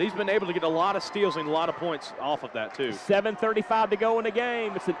 but he's been able to get a lot of steals and a lot of points off of that too. 7:35 to go in the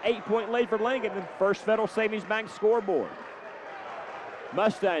game. It's an 8-point lead for Lincoln. First Federal Savings Bank scoreboard.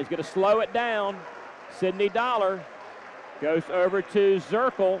 Mustangs going to slow it down. Sidney Dollar goes over to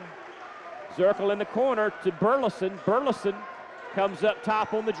Zirkle. Zirkle in the corner to Burleson. Burleson comes up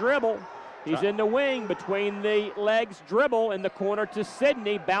top on the dribble. He's in the wing between the legs, dribble in the corner to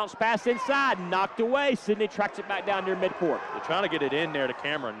Sidney. Bounce pass inside, knocked away. Sidney tracks it back down near midcourt. They're trying to get it in there to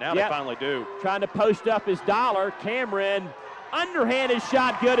Cameron. Now they finally do. Trying to post up his Dollar. Cameron, underhanded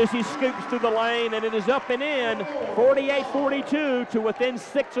shot good as he scoops through the lane, and it is up and in. 48-42 to within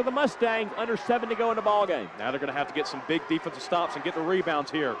 6 of the Mustangs. Under 7 to go in the ball game. Now they're going to have to get some big defensive stops and get the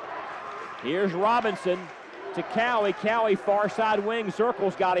rebounds here. Here's Robinson to Cowie. Cowie far side wing.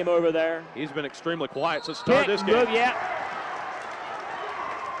 Zirkle's got him over there. He's been extremely quiet since the start of this game.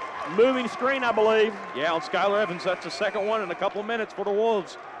 Moving screen, I believe. Yeah, on Skylar Evans. That's the second one in a couple of minutes for the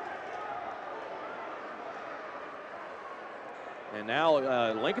Wolves. And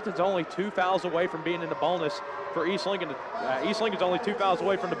now Lincolnton's only 2 fouls away from being in the bonus for East Lincoln. East Lincoln's only 2 fouls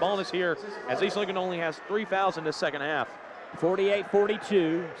away from the bonus here, as East Lincoln only has 3 fouls in the second half.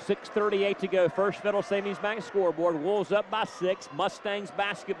 48-42, 6:38 to go. First Federal Savings Bank scoreboard. Wolves up by 6. Mustangs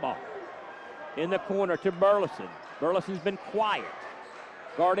basketball. In the corner to Burleson. Burleson's been quiet,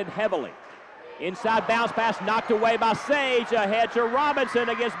 guarded heavily. Inside bounce pass knocked away by Sage. Ahead to Robinson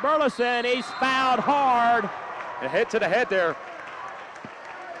against Burleson. He's fouled hard. A hit to the head there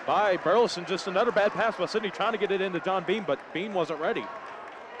by Burleson. Just another bad pass by Sidney, trying to get it into John Bean, but Bean wasn't ready.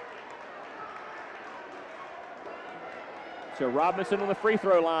 So Robinson on the free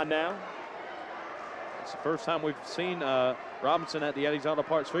throw line now. It's the first time we've seen Robinson at the Eddie's Auto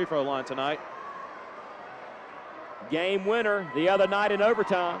Parts free throw line tonight. Game winner the other night in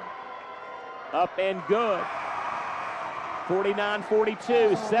overtime. Up and good.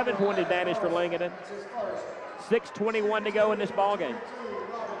 49-42, 7-point advantage for Lincoln. 6:21 to go in this ball game.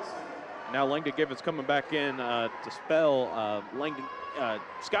 Now Langdon Givens coming back in to spell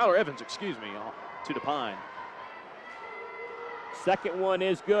Skylar Evans, to the pine. Second one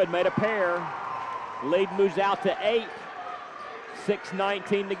is good, made a pair. Lead moves out to 8.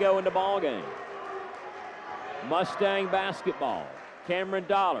 6:19 to go in the ball game. Mustang basketball. Cameron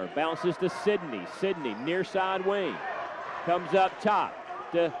Dollar bounces to Sidney. Sidney near side wing. Comes up top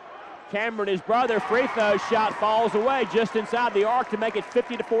to Cameron, his brother. Free throw shot falls away just inside the arc to make it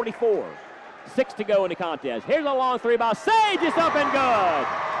 50-44. 6 to go in the contest. Here's a long three by Sage. It's up and good.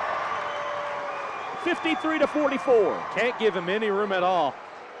 53-44. Can't give him any room at all.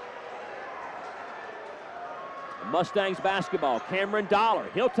 Mustangs basketball. Cameron Dollar.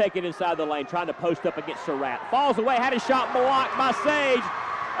 He'll take it inside the lane, trying to post up against Surratt. Falls away, had his shot blocked by Sage.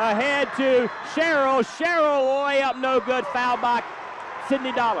 Ahead to Sherrill. Sherrill way up, no good. Foul by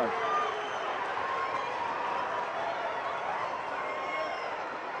Sidney Dollar.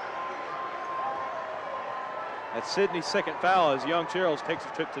 That's Sidney's second foul as Young Sherrills takes a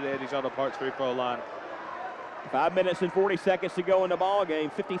trip to the Eddie's Auto Parts free throw line. 5 minutes and 40 seconds to go in the ball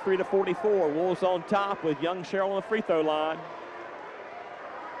game. 53-44. Wolves on top with Young Sherrill on the free throw line.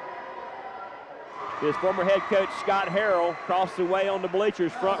 His former head coach Scott Harrell across the way on the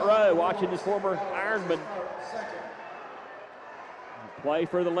bleachers, front row, watching his former Ironman play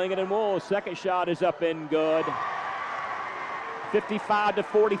for the Lincoln Wolves. Second shot is up and good.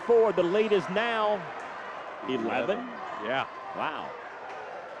 55-44. The lead is now 11. Yeah. Wow.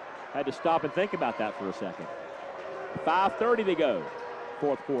 Had to stop and think about that for a second. 5:30 to go.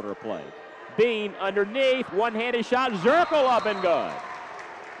 Fourth quarter of play. Bean underneath. One-handed shot. Zirkle up and good.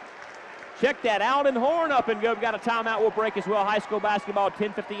 Check that out and Horn up and good. We've got a timeout. We'll break as well. High school basketball at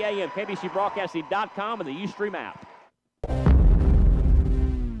 10:50 a.m. KBCBroadcasting.com and the Ustream app.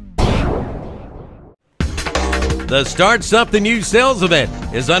 The Start Something New sales event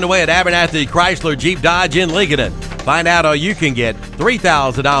is underway at Abernathy Chrysler Jeep Dodge in Lincoln. Find out how you can get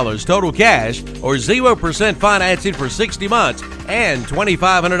 $3,000 total cash or 0% financing for 60 months and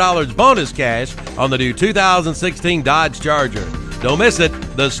 $2,500 bonus cash on the new 2016 Dodge Charger. Don't miss it,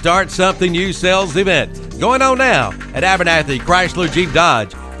 the Start Something New sales event. Going on now at Abernathy Chrysler Jeep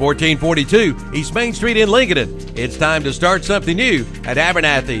Dodge, 1442 East Main Street in Lincoln. It's time to start something new at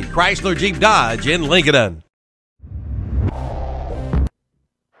Abernathy Chrysler Jeep Dodge in Lincoln.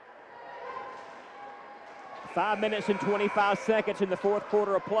 Five minutes and 25 seconds in the fourth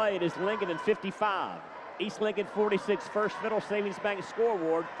quarter of play. It is Lincoln 55. East Lincoln 46. First Federal Savings Bank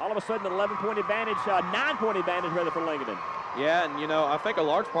scoreboard. All of a sudden an 11-point advantage, 9-point advantage rather for Lincoln. Yeah, and I think a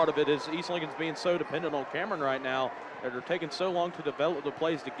large part of it is East Lincoln's being so dependent on Cameron right now that they're taking so long to develop the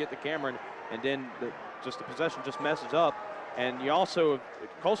plays to get to Cameron, and then the possession just messes up. And you also,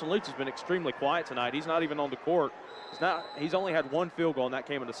 Colson Leach has been extremely quiet tonight. He's not even on the court. He's only had one field goal, and that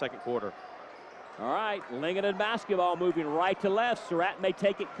came in the second quarter. All right, Lincoln basketball moving right to left. Surratt may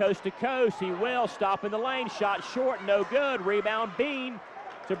take it coast to coast. He will. Stop in the lane. Shot short, no good. Rebound Bean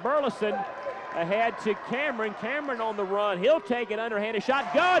to Burleson. Ahead to Cameron. Cameron on the run. He'll take it underhanded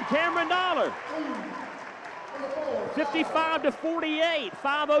shot. Good. Cameron Dollar. 55-48.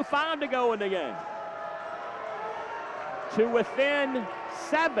 5:05 to go in the game. To within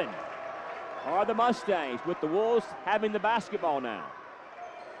 7 are the Mustangs, with the Wolves having the basketball now.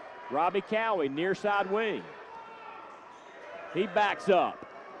 Robbie Cowie, near side wing. He backs up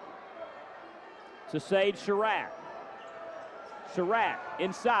to Sage Surratt. Surratt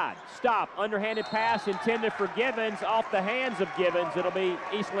inside, stop, underhanded pass intended for Givens, off the hands of Givens. It'll be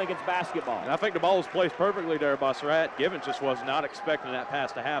East Lincoln's basketball. And I think the ball was placed perfectly there by Surratt. Givens just was not expecting that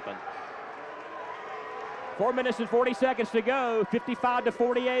pass to happen. 4 minutes and 40 seconds to go.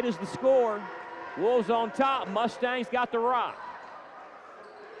 55-48 is the score. Wolves on top. Mustangs got the rock.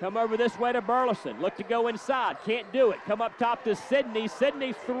 Come over this way to Burleson. Look to go inside. Can't do it. Come up top to Sidney.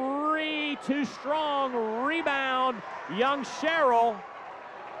 Sidney 3, too strong. Rebound. Young Sherrill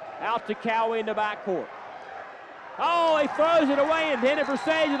out to Cowie in the backcourt. Oh, he throws it away and intended for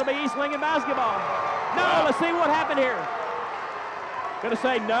Sage. It'll be East Lincoln basketball. No, wow. Let's see what happened here. Gonna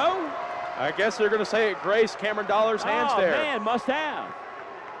say no? I guess they're gonna say it graced Cameron Dollar's hands there. Oh man, must have.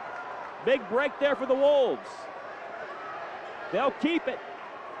 Big break there for the Wolves. They'll keep it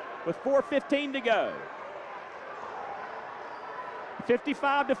with 4:15 to go.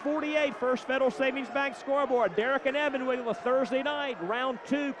 55-48, First Federal Savings Bank scoreboard. Derrick and Evan with a Thursday night, round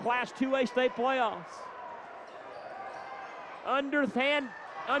 2, Class 2A state playoffs.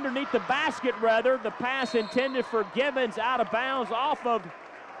 Underneath the basket, rather, the pass intended for Gibbons, out of bounds off of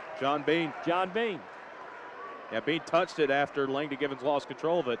John Bean. John Bean. Yeah, Bean touched it after Langdon Gibbons lost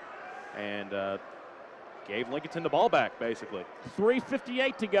control of it and gave Lincolnton the ball back, basically.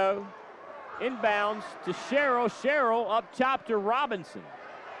 3:58 to go. Inbounds to Sherrill. Sherrill up top to Robinson.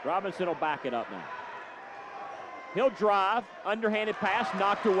 Robinson will back it up now. He'll drive. Underhanded pass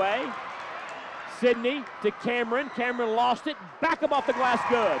knocked away. Sidney to Cameron. Cameron lost it. Back him off the glass.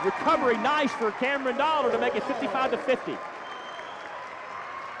 Good. Recovery nice for Cameron Dollar to make it 55-50.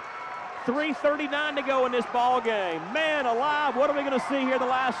 3:39 to go in this ball game. Man alive, what are we going to see here the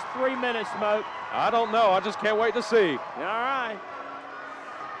last 3 minutes, Smoke? I don't know. I just can't wait to see. All right.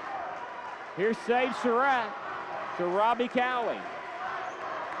 Here's Sage Surratt to Robbie Cowie.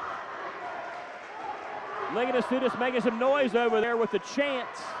 Lincoln students making some noise over there with the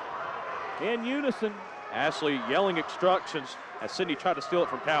chants in unison. Ashley yelling instructions as Sidney tried to steal it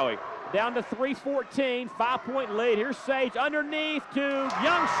from Cowie. Down to 3:14, 5-point lead. Here's Sage underneath to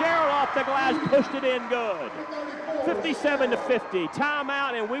Young Sherrill off the glass, pushed it in good. 57-50,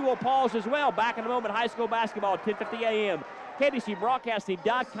 timeout, and we will pause as well. Back in a moment, high school basketball, 10:50 a.m.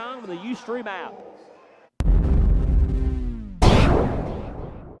 KBCBroadcasting.com with the Ustream app.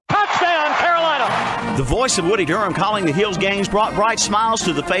 Touchdown, Carolina! The voice of Woody Durham calling the Hills games brought bright smiles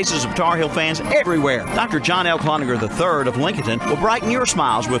to the faces of Tar Heel fans everywhere. Dr. John L. Cloninger III of Lincolnton will brighten your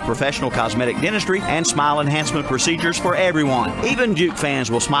smiles with professional cosmetic dentistry and smile enhancement procedures for everyone. Even Duke fans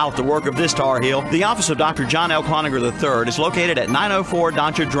will smile at the work of this Tar Heel. The office of Dr. John L. Cloninger III is located at 904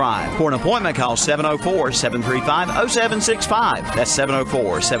 Doncha Drive. For an appointment, call 704-735-0765. That's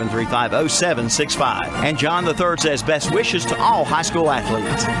 704-735-0765. And John III says best wishes to all high school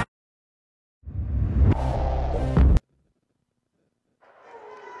athletes.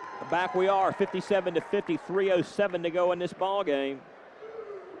 Back we are, 57-50, 3:07 to go in this ball game.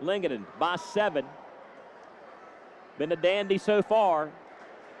 Lincoln by 7. Been a dandy so far.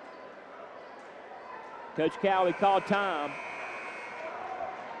 Coach Cowie called time.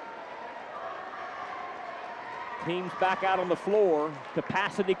 Teams back out on the floor.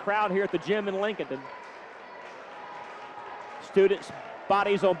 Capacity crowd here at the gym in Lincolnton. Students'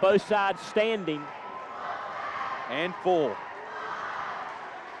 bodies on both sides standing. And full.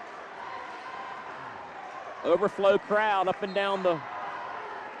 Overflow crowd up and down the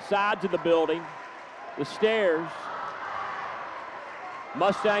sides of the building, the stairs.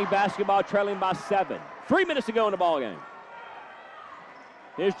 Mustang basketball trailing by 7. 3 minutes to go in the ball game.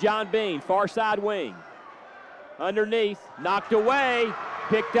 Here's John Bean, far side wing. Underneath, knocked away,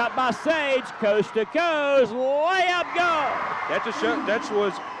 picked up by Sage, coast to coast, layup go. That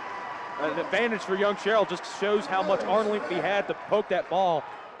was an advantage for young Sherrill. Just shows how much arm length he had to poke that ball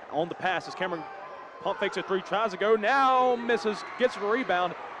on the pass as Cameron pump fakes a 3, tries to go, now misses, gets the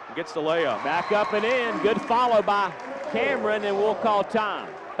rebound, and gets the layup. Back up and in, good follow by Cameron, and we'll call time.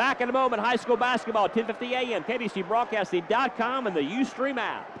 Back in a moment, high school basketball, 10:50 a.m., KBCBroadcasting.com and the Ustream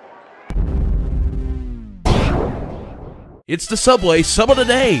app. It's the Subway Sub of the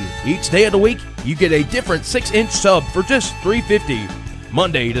Day. Each day of the week, you get a different 6-inch sub for just $3.50.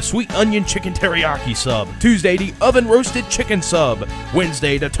 Monday, the sweet onion chicken teriyaki sub. Tuesday, the oven roasted chicken sub.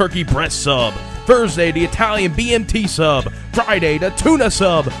 Wednesday, the turkey breast sub. Thursday, the Italian BMT sub. Friday, the tuna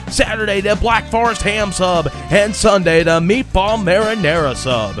sub. Saturday, the Black Forest ham sub. And Sunday, the meatball marinara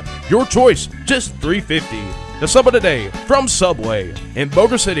sub. Your choice, just $3.50. The Sub of the Day from Subway in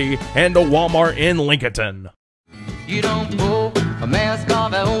Boulder City and the Walmart in Lincolnton. You don't pull a mask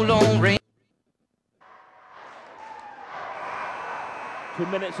off that old long ring. 2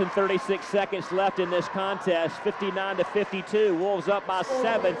 minutes and 36 seconds left in this contest. 59-52. Wolves up by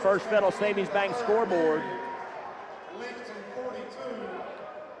 7. First Federal Savings Bank scoreboard. Is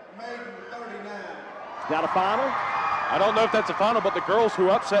that a final? I don't know if that's a final, but the girls who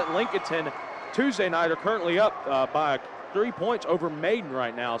upset Lincolnton Tuesday night are currently up by 3 points over Maiden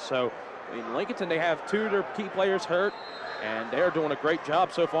right now. So in Lincolnton, they have 2 of their key players hurt, and they're doing a great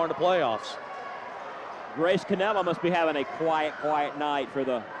job so far in the playoffs. Grace Cannella must be having a quiet night for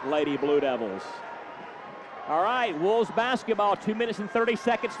the Lady Blue Devils. All right, Wolves basketball, 2 minutes and 30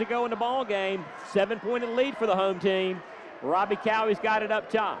 seconds to go in the ball game. 7-point lead for the home team. Robbie Cowie's got it up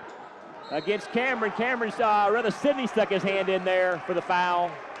top against Cameron. Sidney stuck his hand in there for the foul.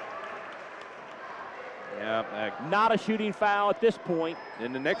 Yeah, not a shooting foul at this point.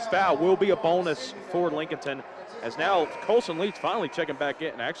 And the next foul will be a bonus for Lincolnton, as now Colson Leach finally checking back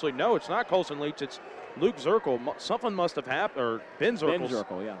in. Actually, no, it's not Colson Leach, it's Luke Zirkle. Something must have happened, or Ben Zirkle. Ben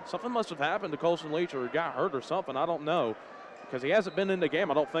Zirkle, yeah. Something must have happened to Colson Leach, or he got hurt or something. I don't know, because he hasn't been in the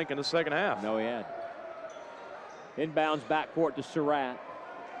game, I don't think, in the second half. No, he had. Inbounds backcourt to Surratt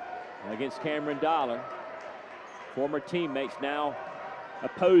against Cameron Dollar. Former teammates, now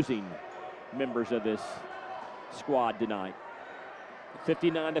opposing members of this squad tonight.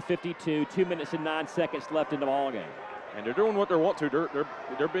 59-52, 2 minutes and 9 seconds left in the ball game. And they're doing what they want to.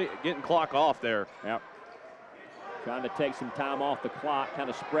 They're getting clock off there. Yep. Trying to take some time off the clock, kind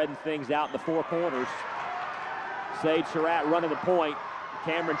of spreading things out in the 4 corners. Sage Surratt running the point.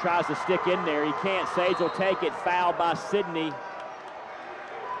 Cameron tries to stick in there. He can't. Sage will take it. Fouled by Sidney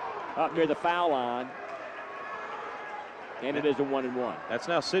up near the foul line. And it is a 1-and-1. That's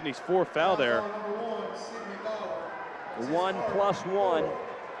now Sidney's 4th foul there. 1+1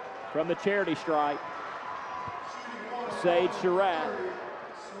 from the charity stripe. Sage Surratt,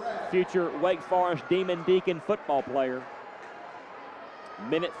 future Wake Forest Demon Deacon football player.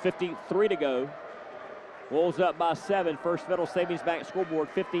 Minute 53 to go. Wolves up by 7. First Federal Savings Bank scoreboard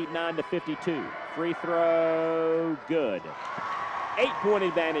 59-52. Free throw, good. 8-point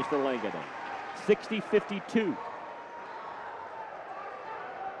advantage for Lincoln. 60-52.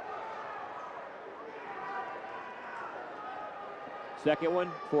 Second one,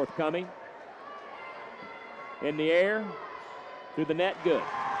 forthcoming. In the air, through the net, good.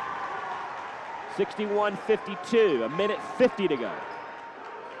 61-52, a minute 50 to go.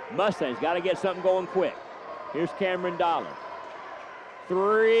 Mustangs got to get something going quick. Here's Cameron Dollar.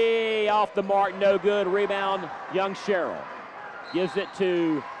 3 off the mark, no good. Rebound, Young Sherrill. Gives it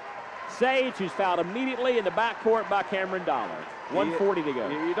to Sage, who's fouled immediately in the backcourt by Cameron Dollar. 1:40 to go.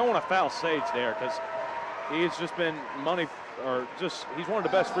 You don't want to foul Sage there, because he's just been he's one of the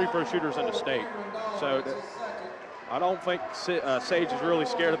best free throw shooters in the state. So I don't think Sage is really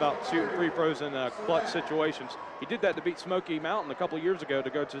scared about shooting free throws in clutch situations. He did that to beat Smoky Mountain a couple of years ago to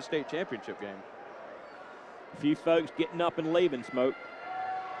go to the state championship game. A few folks getting up and leaving, Smoke.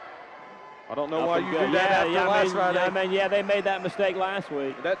 I don't know why you did that after last Friday. Yeah, they made that mistake last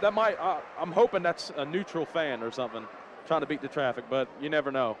week. That might, I'm hoping that's a neutral fan or something trying to beat the traffic, but you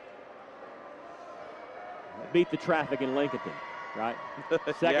never know. Beat the traffic in Lincolnton, right?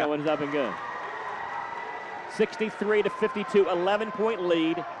 Second one's up and good. 63-52, 11-point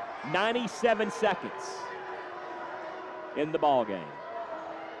lead, 97 seconds in the ball game.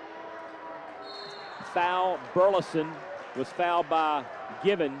 Foul, Burleson was fouled by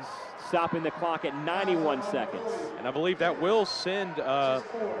Givens, stopping the clock at 91 seconds. And I believe that will send. Nope,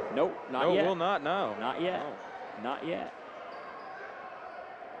 not no, yet. No, will not, no. Not yet, no. Not yet.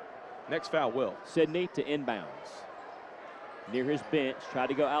 Next foul will. Sidney to inbounds. Near his bench, tried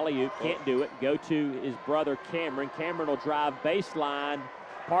to go alley-oop, can't do it. Go to his brother Cameron. Cameron will drive baseline,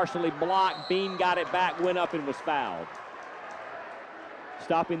 partially blocked. Bean got it back, went up and was fouled.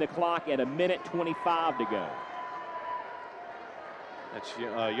 Stopping the clock at a minute 25 to go. That's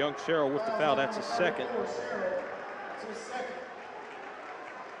Young Sherrill with the foul. That's his second.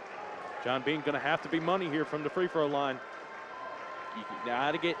 John Bean going to have to be money here from the free throw line. You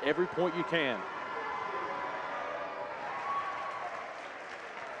got to get every point you can.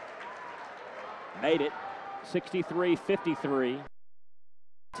 Made it, 63-53.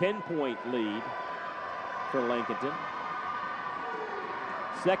 10-point lead for Lincolnton.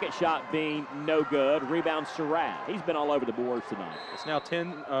 Second shot being no good. Rebound Surratt. He's been all over the boards tonight. It's now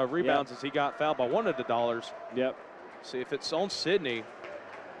 10 rebounds as he got fouled by one of the Dollars. Yep. See if it's on Sidney.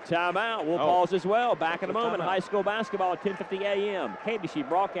 Timeout. We'll pause as well. Back in a moment. Timeout. High school basketball at 10:50 a.m.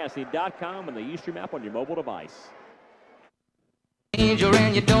 KBCBroadcasting.com and the Ustream app on your mobile device. Angel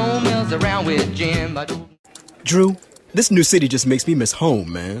and your dome mills around with Jim. Drew, This new city just makes me miss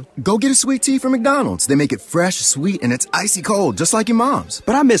home, man. Go get a sweet tea from McDonald's. They make it fresh, sweet, and it's icy cold, just like your mom's.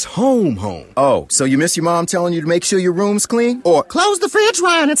 But I miss home. Oh, so you miss your mom telling you to make sure your room's clean? Or close the fridge,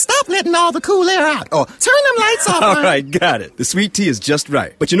 Ryan, and stop letting all the cool air out. Or turn them lights off, All Ryan. right, got it. The sweet tea is just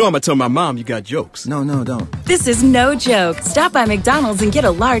right. But you know I'm going to tell my mom you got jokes. No, don't. This is no joke. Stop by McDonald's and get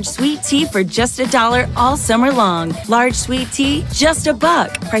a large sweet tea for just $1 all summer long. Large sweet tea, just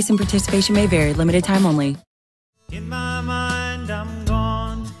 $1. Price and participation may vary. Limited time only. In my mind, I'm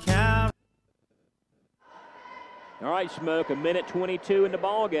gone to Cal. All right, Smoke, 1:22 in the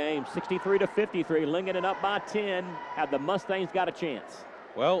ball game, 63-53. Lincolnton up by 10. Have the Mustangs got a chance?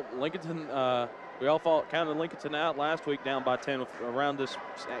 Well, Lincolnton, we all counted Lincolnton out last week down by 10 with around this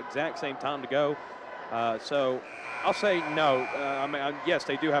exact same time to go. So I'll say no. Yes,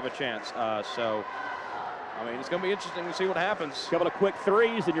 they do have a chance. It's going to be interesting to see what happens. A couple of quick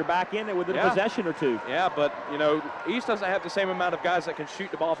threes, and you're back in it within a possession or two. Yeah, but, East doesn't have the same amount of guys that can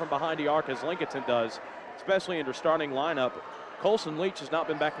shoot the ball from behind the arc as Lincolnton does, especially in their starting lineup. Colson Leach has not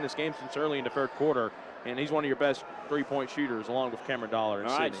been back in this game since early in the third quarter, and he's one of your best three-point shooters along with Cameron Dollar.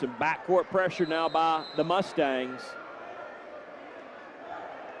 All right, some backcourt pressure now by the Mustangs.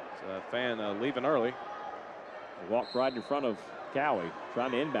 It's a fan leaving early. He walked right in front of Cowie,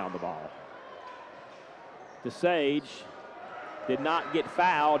 trying to inbound the ball. To Sage, did not get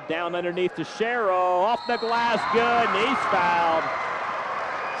fouled. Down underneath to Sherrill, off the glass, good, and he's fouled.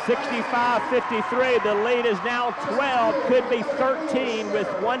 65-53, the lead is now 12, could be 13 with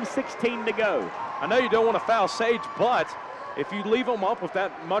 1:16 to go. I know you don't want to foul Sage, but if you leave him up with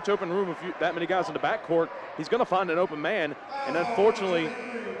that much open room, that many guys in the backcourt, he's going to find an open man. And unfortunately,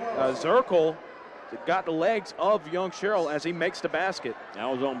 Zirkle got the legs of young Sherrill as he makes the basket. That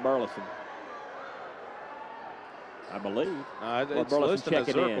was on Burleson, I believe. It's Burleson listed as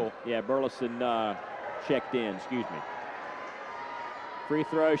checking in. Zirkle. Yeah, Burleson checked in, excuse me. Free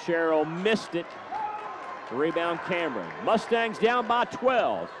throw, Sherrill missed it. Rebound, Cameron. Mustangs down by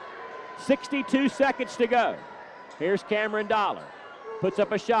 12. 62 seconds to go. Here's Cameron Dollar. Puts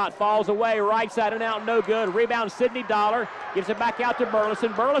up a shot, falls away, right side and out, no good. Rebound, Sidney Dollar. Gives it back out to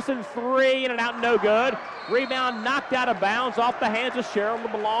Burleson. Burleson three in and out, no good. Rebound knocked out of bounds off the hands of Sherrill to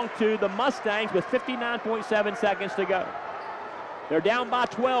belong to the Mustangs with 59.7 seconds to go. They're down by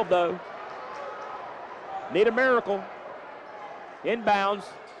 12 though. Need a miracle. Inbounds.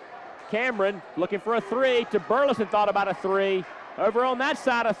 Cameron looking for a three to Burleson, thought about a three. Over on that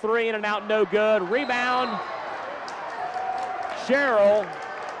side, a three in and out, no good. Rebound. Sherrill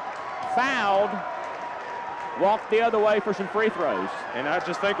fouled. Walked the other way for some free throws. And I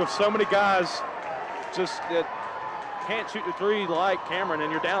just think with so many guys just that can't shoot the three like Cameron,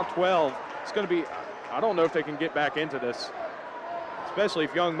 and you're down 12, it's going to be, I don't know if they can get back into this, especially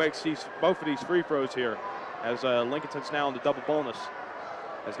if Young makes both of these free throws here, as Lincolnton's now in the double bonus,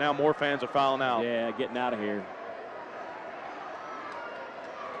 as now more fans are fouling out. Yeah, getting out of here.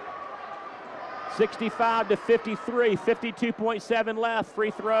 65-53, 52.7 left.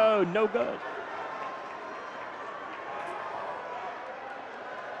 Free throw, no good.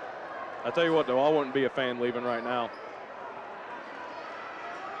 I tell you what, though, I wouldn't be a fan leaving right now.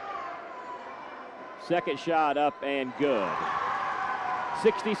 Second shot up and good.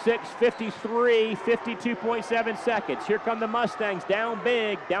 66-53, 52.7 seconds. Here come the Mustangs, down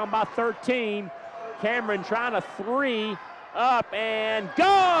big, down by 13. Cameron trying a three, up and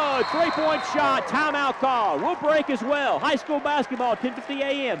good! Three-point shot, timeout call. We'll break as well. High school basketball, 10:50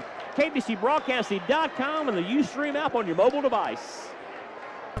 a.m. KBCBroadcasting.com and the Ustream app on your mobile device.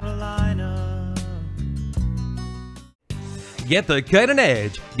 Get the cutting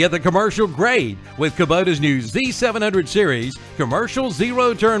edge. Get the commercial grade with Kubota's new Z700 series commercial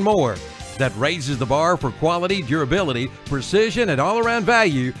zero-turn mower that raises the bar for quality, durability, precision, and all-around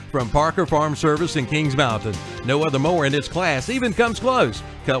value from Parker Farm Service in Kings Mountain. No other mower in its class even comes close.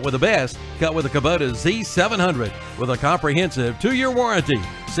 Cut with the best. Cut with the Kubota Z700 with a comprehensive 2-year warranty.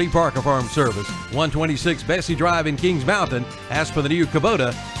 See Parker Farm Service, 126 Bessie Drive in Kings Mountain. Ask for the new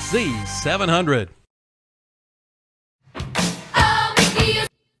Kubota Z700.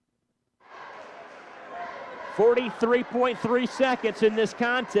 43.3 seconds in this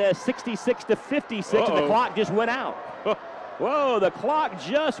contest, 66-56, and the clock just went out. Whoa, the clock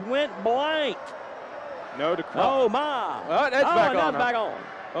just went blank. No, the clock. Oh, my. Oh, that's back on. Back on.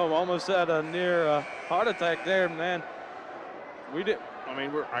 Oh, almost had a near heart attack there, man.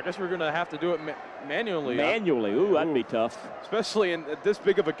 I guess we're going to have to do it manually. Manually, ooh, that'd be tough. Especially in this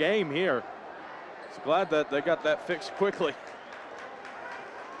big of a game here. So glad that they got that fixed quickly.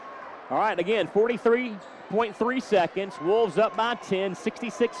 All right, again, 43.3 seconds. Wolves up by 10,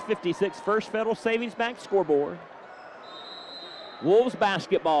 66-56. First Federal Savings Bank scoreboard. Wolves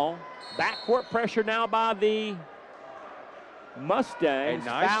basketball. Backcourt pressure now by the Mustangs.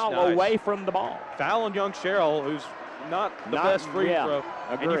 Foul away from the ball. Foul on young Sherrill, who's not the best free throw.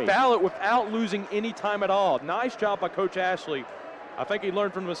 Agreed. And you foul it without losing any time at all. Nice job by Coach Ashley. I think he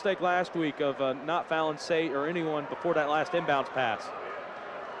learned from the mistake last week of not fouling Say or anyone before that last inbounds pass.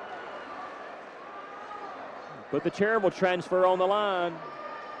 Put the charitable transfer on the line.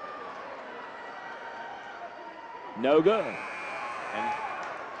 No good. And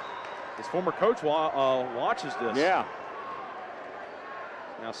his former coach watches this. Yeah.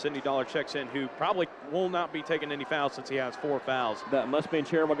 Now Sidney Dollar checks in, who probably will not be taking any fouls since he has 4 fouls. That must be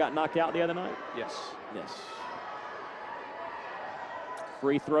charitable got knocked out the other night? Yes. Yes.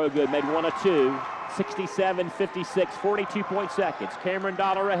 Free throw good, made 1 of 2. 67-56, 42 seconds. Cameron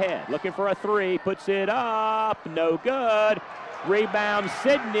Dollar ahead, looking for a 3, puts it up, no good. Rebound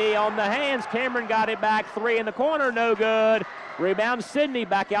Sidney on the hands. Cameron got it back, 3 in the corner, no good. Rebound Sidney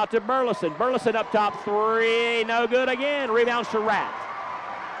back out to Burleson. Burleson up top, 3, no good again. Rebound Surratt.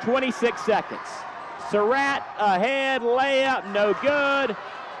 26 seconds. Surratt ahead, layup, no good.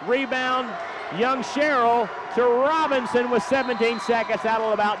 Rebound, young Sherrill to Robinson with 17 seconds.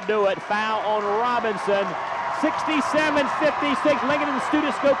 That'll about do it. Foul on Robinson. 67-56. Lincoln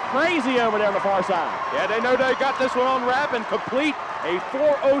students go crazy over there on the far side. Yeah, they know they got this one on wrap and complete a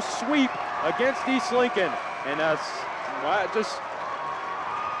 4-0 sweep against East Lincoln. And that's wow,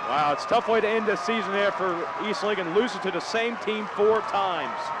 it's a tough way to end this season there for East Lincoln, losing to the same team 4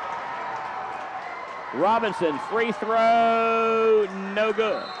 times. Robinson, free throw, no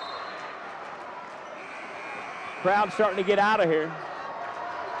good. Crowd starting to get out of here.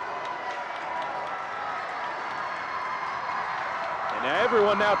 And now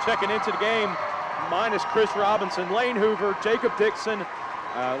everyone now checking into the game, minus Chris Robinson, Lane Hoover, Jacob Dixon,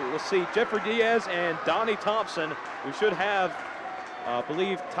 let's see, Jeffrey Diaz and Donnie Thompson. We should have, I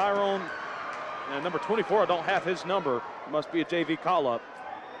believe, Tyrone, number 24, I don't have his number. It must be a JV call-up.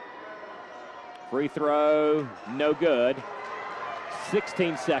 Free throw, no good.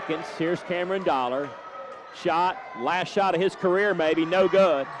 16 seconds. Here's Cameron Dollar. Shot, last shot of his career maybe, no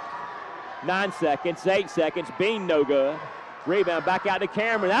good. 9 seconds, 8 seconds, Bean no good. Rebound back out to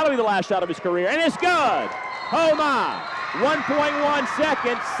Cameron. That'll be the last shot of his career, and it's good. Oh my, 1.1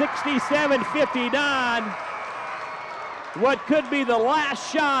 seconds, 67-59. What could be the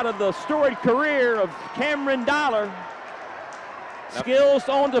last shot of the storied career of Cameron Dollar. Skills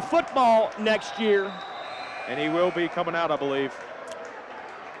on to football next year. And he will be coming out, I believe.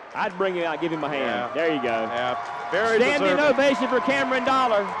 I'd bring him out, give him a hand. Yeah. There you go. Yeah, very Standing deserving. ovation for Cameron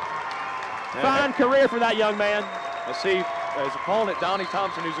Dollar. Fine career for that young man. Let's see his opponent, Donnie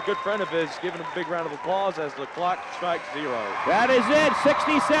Thompson, who's a good friend of his, giving him a big round of applause as the clock strikes 0. That is it,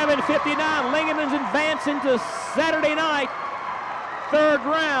 67-59. Lincoln's advancing to Saturday night, 3rd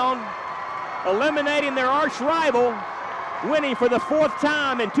round, eliminating their arch rival, winning for the 4th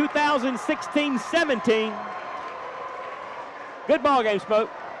time in 2016-17. Good ball game, Smoke.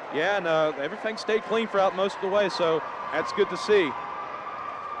 Yeah, and everything stayed clean throughout most of the way, so that's good to see.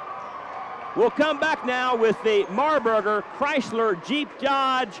 We'll come back now with the Marburger Chrysler Jeep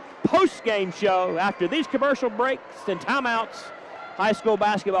Dodge post-game show after these commercial breaks and timeouts. High school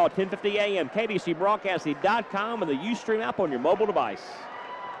basketball at 10:50 a.m. KDCBroadcasting.com and the Ustream app on your mobile device.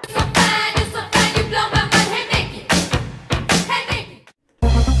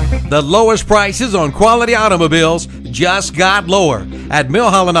 The lowest prices on quality automobiles just got lower at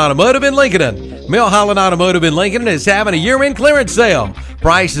Milholland Automotive in Lincolnton. Milholland Automotive in Lincolnton is having a year-end clearance sale.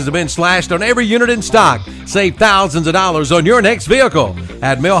 Prices have been slashed on every unit in stock. Save thousands of dollars on your next vehicle.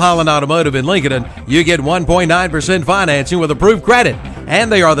 At Milholland Automotive in Lincolnton, you get 1.9% financing with approved credit, and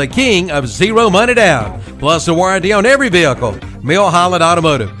they are the king of 0 money down, plus a warranty on every vehicle. Milholland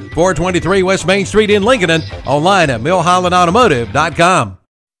Automotive, 423 West Main Street in Lincolnton, online at milhollandautomotive.com.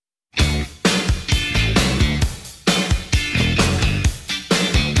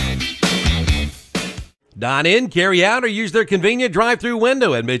 Dine in, carry out, or use their convenient drive-through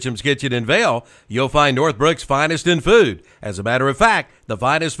window at Mitchum's Kitchen in Vail. You'll find Northbrook's finest in food. As a matter of fact, the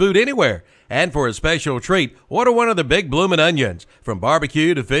finest food anywhere. And for a special treat, order one of the big bloomin' onions. From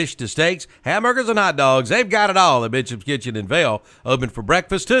barbecue to fish to steaks, hamburgers and hot dogs, they've got it all at Mitchum's Kitchen in Vail. Open for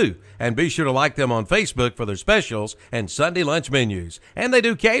breakfast too. And be sure to like them on Facebook for their specials and Sunday lunch menus. And they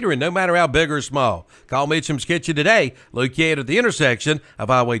do catering no matter how big or small. Call Mitchum's Kitchen today, located at the intersection of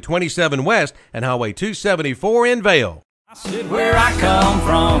Highway 27 West and Highway 274 in Vail. Where I come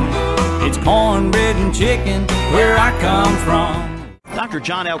from, it's cornbread and chicken. Where I come from. Dr.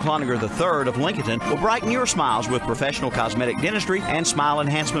 John L. Cloninger III of Lincolnton will brighten your smiles with professional cosmetic dentistry and smile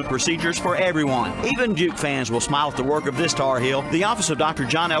enhancement procedures for everyone. Even Duke fans will smile at the work of this Tar Heel. The office of Dr.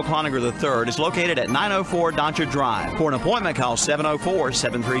 John L. Cloninger III is located at 904 Doncha Drive. For an appointment, call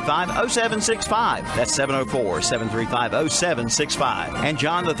 704-735-0765. That's 704-735-0765. And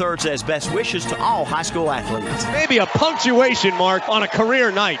John III says best wishes to all high school athletes. Maybe a punctuation mark on a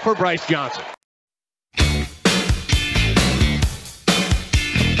career night for Bryce Johnson.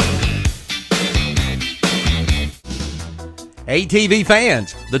 ATV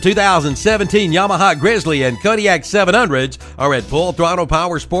fans, the 2017 Yamaha Grizzly and Kodiak 700s are at Full Throttle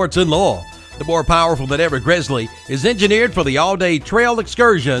Power Sports in Lowell. The more powerful than ever Grizzly is engineered for the all-day trail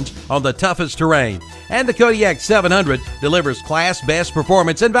excursions on the toughest terrain. And the Kodiak 700 delivers class-best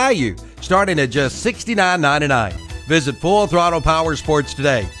performance and value, starting at just $69.99. Visit Full Throttle Power Sports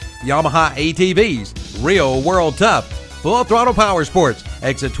today. Yamaha ATVs, real world tough. Full Throttle Power Sports,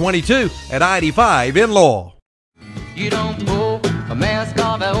 exit 22 at I-85 in Lowell. You don't pull a mask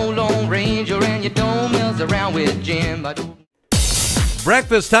off an old Lone Ranger and you don't mess around with Jim.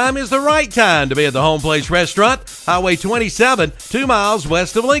 Breakfast time is the right time to be at the Home Place Restaurant, Highway 27, 2 miles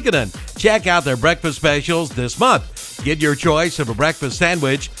west of Lincolnton. Check out their breakfast specials this month. Get your choice of a breakfast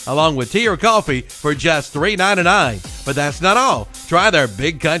sandwich along with tea or coffee for just $3.99. But that's not all. Try their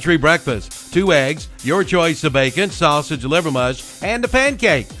Big Country Breakfast. 2 eggs, your choice of bacon, sausage, liver mush, and a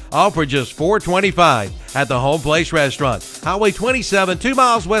pancake. All for just $4.25 at the Home Place Restaurant, Highway 27, 2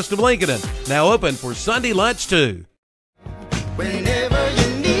 miles west of Lincolnton. Now open for Sunday lunch too. Whenever you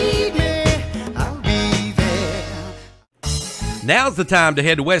need me, I'll be there. Now's the time to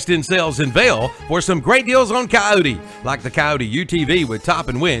head to West End Sales in Vail for some great deals on Coyote, like the Coyote UTV with top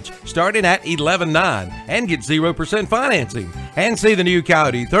and winch starting at $11,900 and get 0% financing. And see the new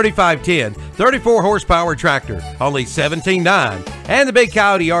Coyote 3510 34 horsepower tractor, only $17,900. And the big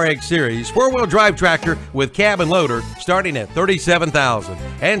Coyote RX Series 4-wheel drive tractor with cab and loader starting at $37,000.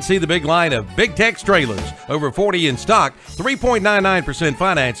 And see the big line of Big Tex trailers, over 40 in stock, 3.99%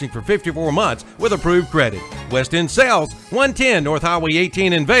 financing for 54 months with approved credit. West End Sales, 110 North Highway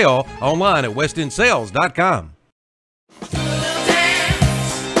 18 in Vail, online at westendsales.com.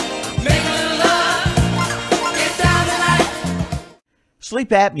 Sleep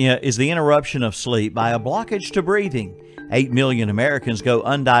apnea is the interruption of sleep by a blockage to breathing. 8 million Americans go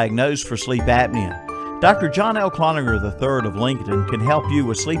undiagnosed for sleep apnea. Dr. John L. Cloninger III of Lincolnton can help you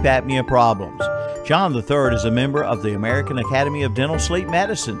with sleep apnea problems. John III is a member of the American Academy of Dental Sleep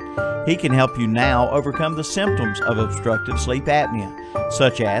Medicine. He can help you now overcome the symptoms of obstructive sleep apnea,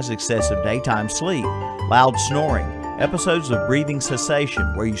 such as excessive daytime sleep, loud snoring, episodes of breathing cessation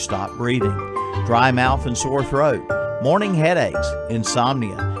where you stop breathing, dry mouth and sore throat, morning headaches,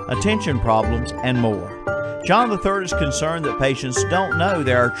 insomnia, attention problems, and more. John III is concerned that patients don't know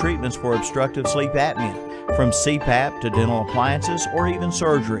there are treatments for obstructive sleep apnea, from CPAP to dental appliances or even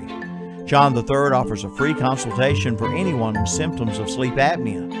surgery. John III offers a free consultation for anyone with symptoms of sleep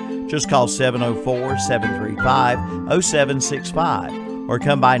apnea. Just call 704-735-0765 or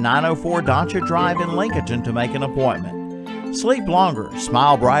come by 904 Doncha Drive in Lincolnton to make an appointment. Sleep longer,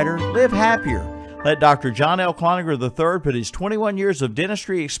 smile brighter, live happier. Let Dr. John L. Cloninger III put his 21 years of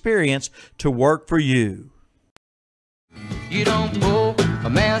dentistry experience to work for you. You don't pull a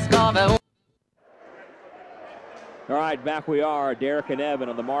mask off an All right, back we are, Derek and Evan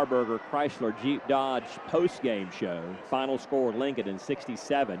on the Marburger Chrysler Jeep Dodge post-game show. Final score, Lincoln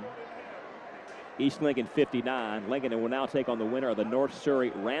 67, East Lincoln 59. Lincoln will now take on the winner of the North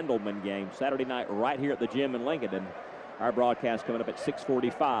Surrey Randleman game Saturday night right here at the gym in Lincoln. Our broadcast coming up at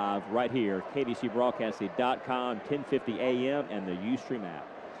 6:45 right here, KDCBroadcasting.com, 1050 AM, and the Ustream app.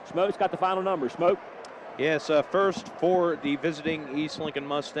 Smoke's got the final number. Smoke. Yes, first for the visiting East Lincoln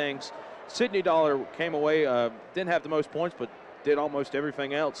Mustangs, Sidney Dollar came away, didn't have the most points, but did almost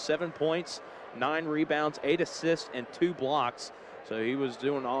everything else. 7 points, 9 rebounds, 8 assists, and 2 blocks. So he was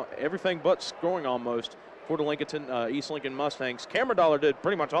doing everything but scoring almost for the Lincolnton, East Lincoln Mustangs. Cameron Dollar did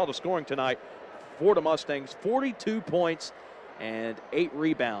pretty much all the scoring tonight for the Mustangs, 42 points and 8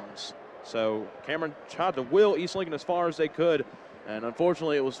 rebounds. So Cameron tried to will East Lincoln as far as they could, and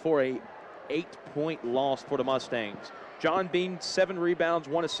unfortunately it was for a 8-point loss for the Mustangs. John Bean, 7 rebounds,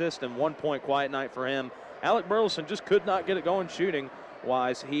 1 assist, and 1 point. Quiet night for him. Alec Burleson just could not get it going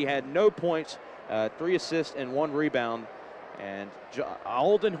shooting-wise. He had no points, 3 assists, and 1 rebound. And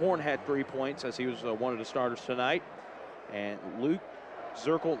Alden Horn had 3 points as he was one of the starters tonight. And Luke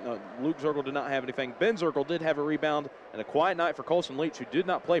Zirkle did not have anything. Ben Zirkle did have a rebound, and a quiet night for Colson Leach, who did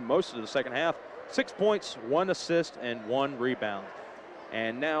not play most of the second half. 6 points, 1 assist, and 1 rebound.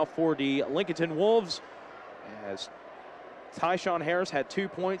 And now for the Lincolnton Wolves, as Tyshawn Harris had 2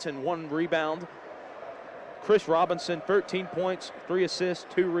 points and 1 rebound. Chris Robinson, 13 points, 3 assists,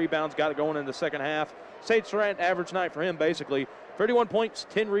 2 rebounds, got it going in the second half. Sage Surratt, average night for him, basically. 31 points,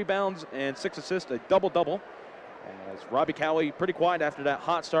 10 rebounds, and 6 assists, a double-double. As Robbie Cowie, pretty quiet after that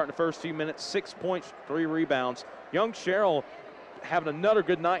hot start in the first few minutes, 6 points, 3 rebounds. Young Sherrill having another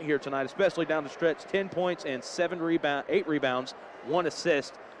good night here tonight, especially down the stretch, 10 points and 8 rebounds, 1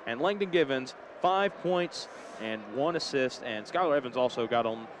 assist. And Langdon Givens, 5 points and 1 assist. And Skylar Evans also got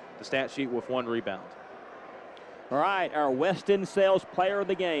on the stat sheet with 1 rebound. All right, our Weston Sales player of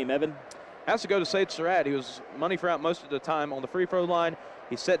the game, Evan. Has to go to Sage Surratt. He was money for out most of the time on the free throw line.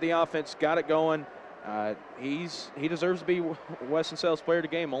 He set the offense, got it going. He deserves to be Weston Sales player of the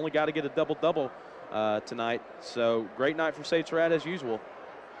game. Only got to get a double-double tonight. So great night for Sage Surratt as usual.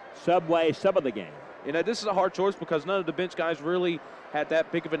 Subway sub of the game. You know, this is a hard choice because none of the bench guys really had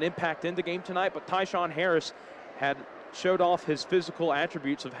that big of an impact in the game tonight, but Tyshawn Harris showed off his physical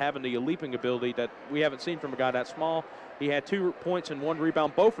attributes of having the leaping ability that we haven't seen from a guy that small. He had 2 points and 1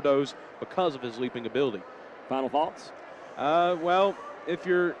 rebound, both of those because of his leaping ability. Final thoughts? Well, if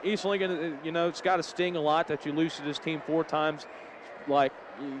you're East Lincoln, you know, it's got to sting a lot that you lose to this team 4 times. Like,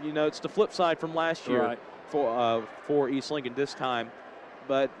 you know, it's the flip side from last year for East Lincoln this time.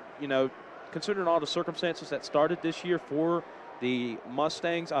 But, you know, considering all the circumstances that started this year for the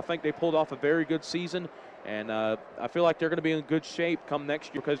Mustangs, I think they pulled off a very good season. And I feel like they're going to be in good shape come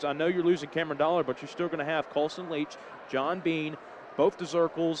next year because I know you're losing Cameron Dollar, but you're still going to have Colson Leach, John Bean, both the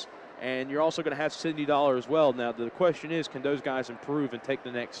Zirkles, and you're also going to have Sidney Dollar as well. Now, the question is, can those guys improve and take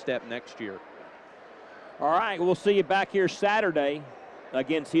the next step next year? All right, we'll see you back here Saturday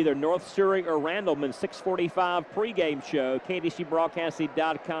against either North Surrey or Randleman, 6:45 pregame show,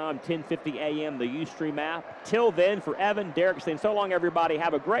 KDCBroadcasting.com, 10:50 a.m., the Ustream app. Till then, for Evan, Derek saying so long, everybody.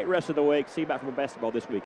 Have a great rest of the week. See you back for basketball this week.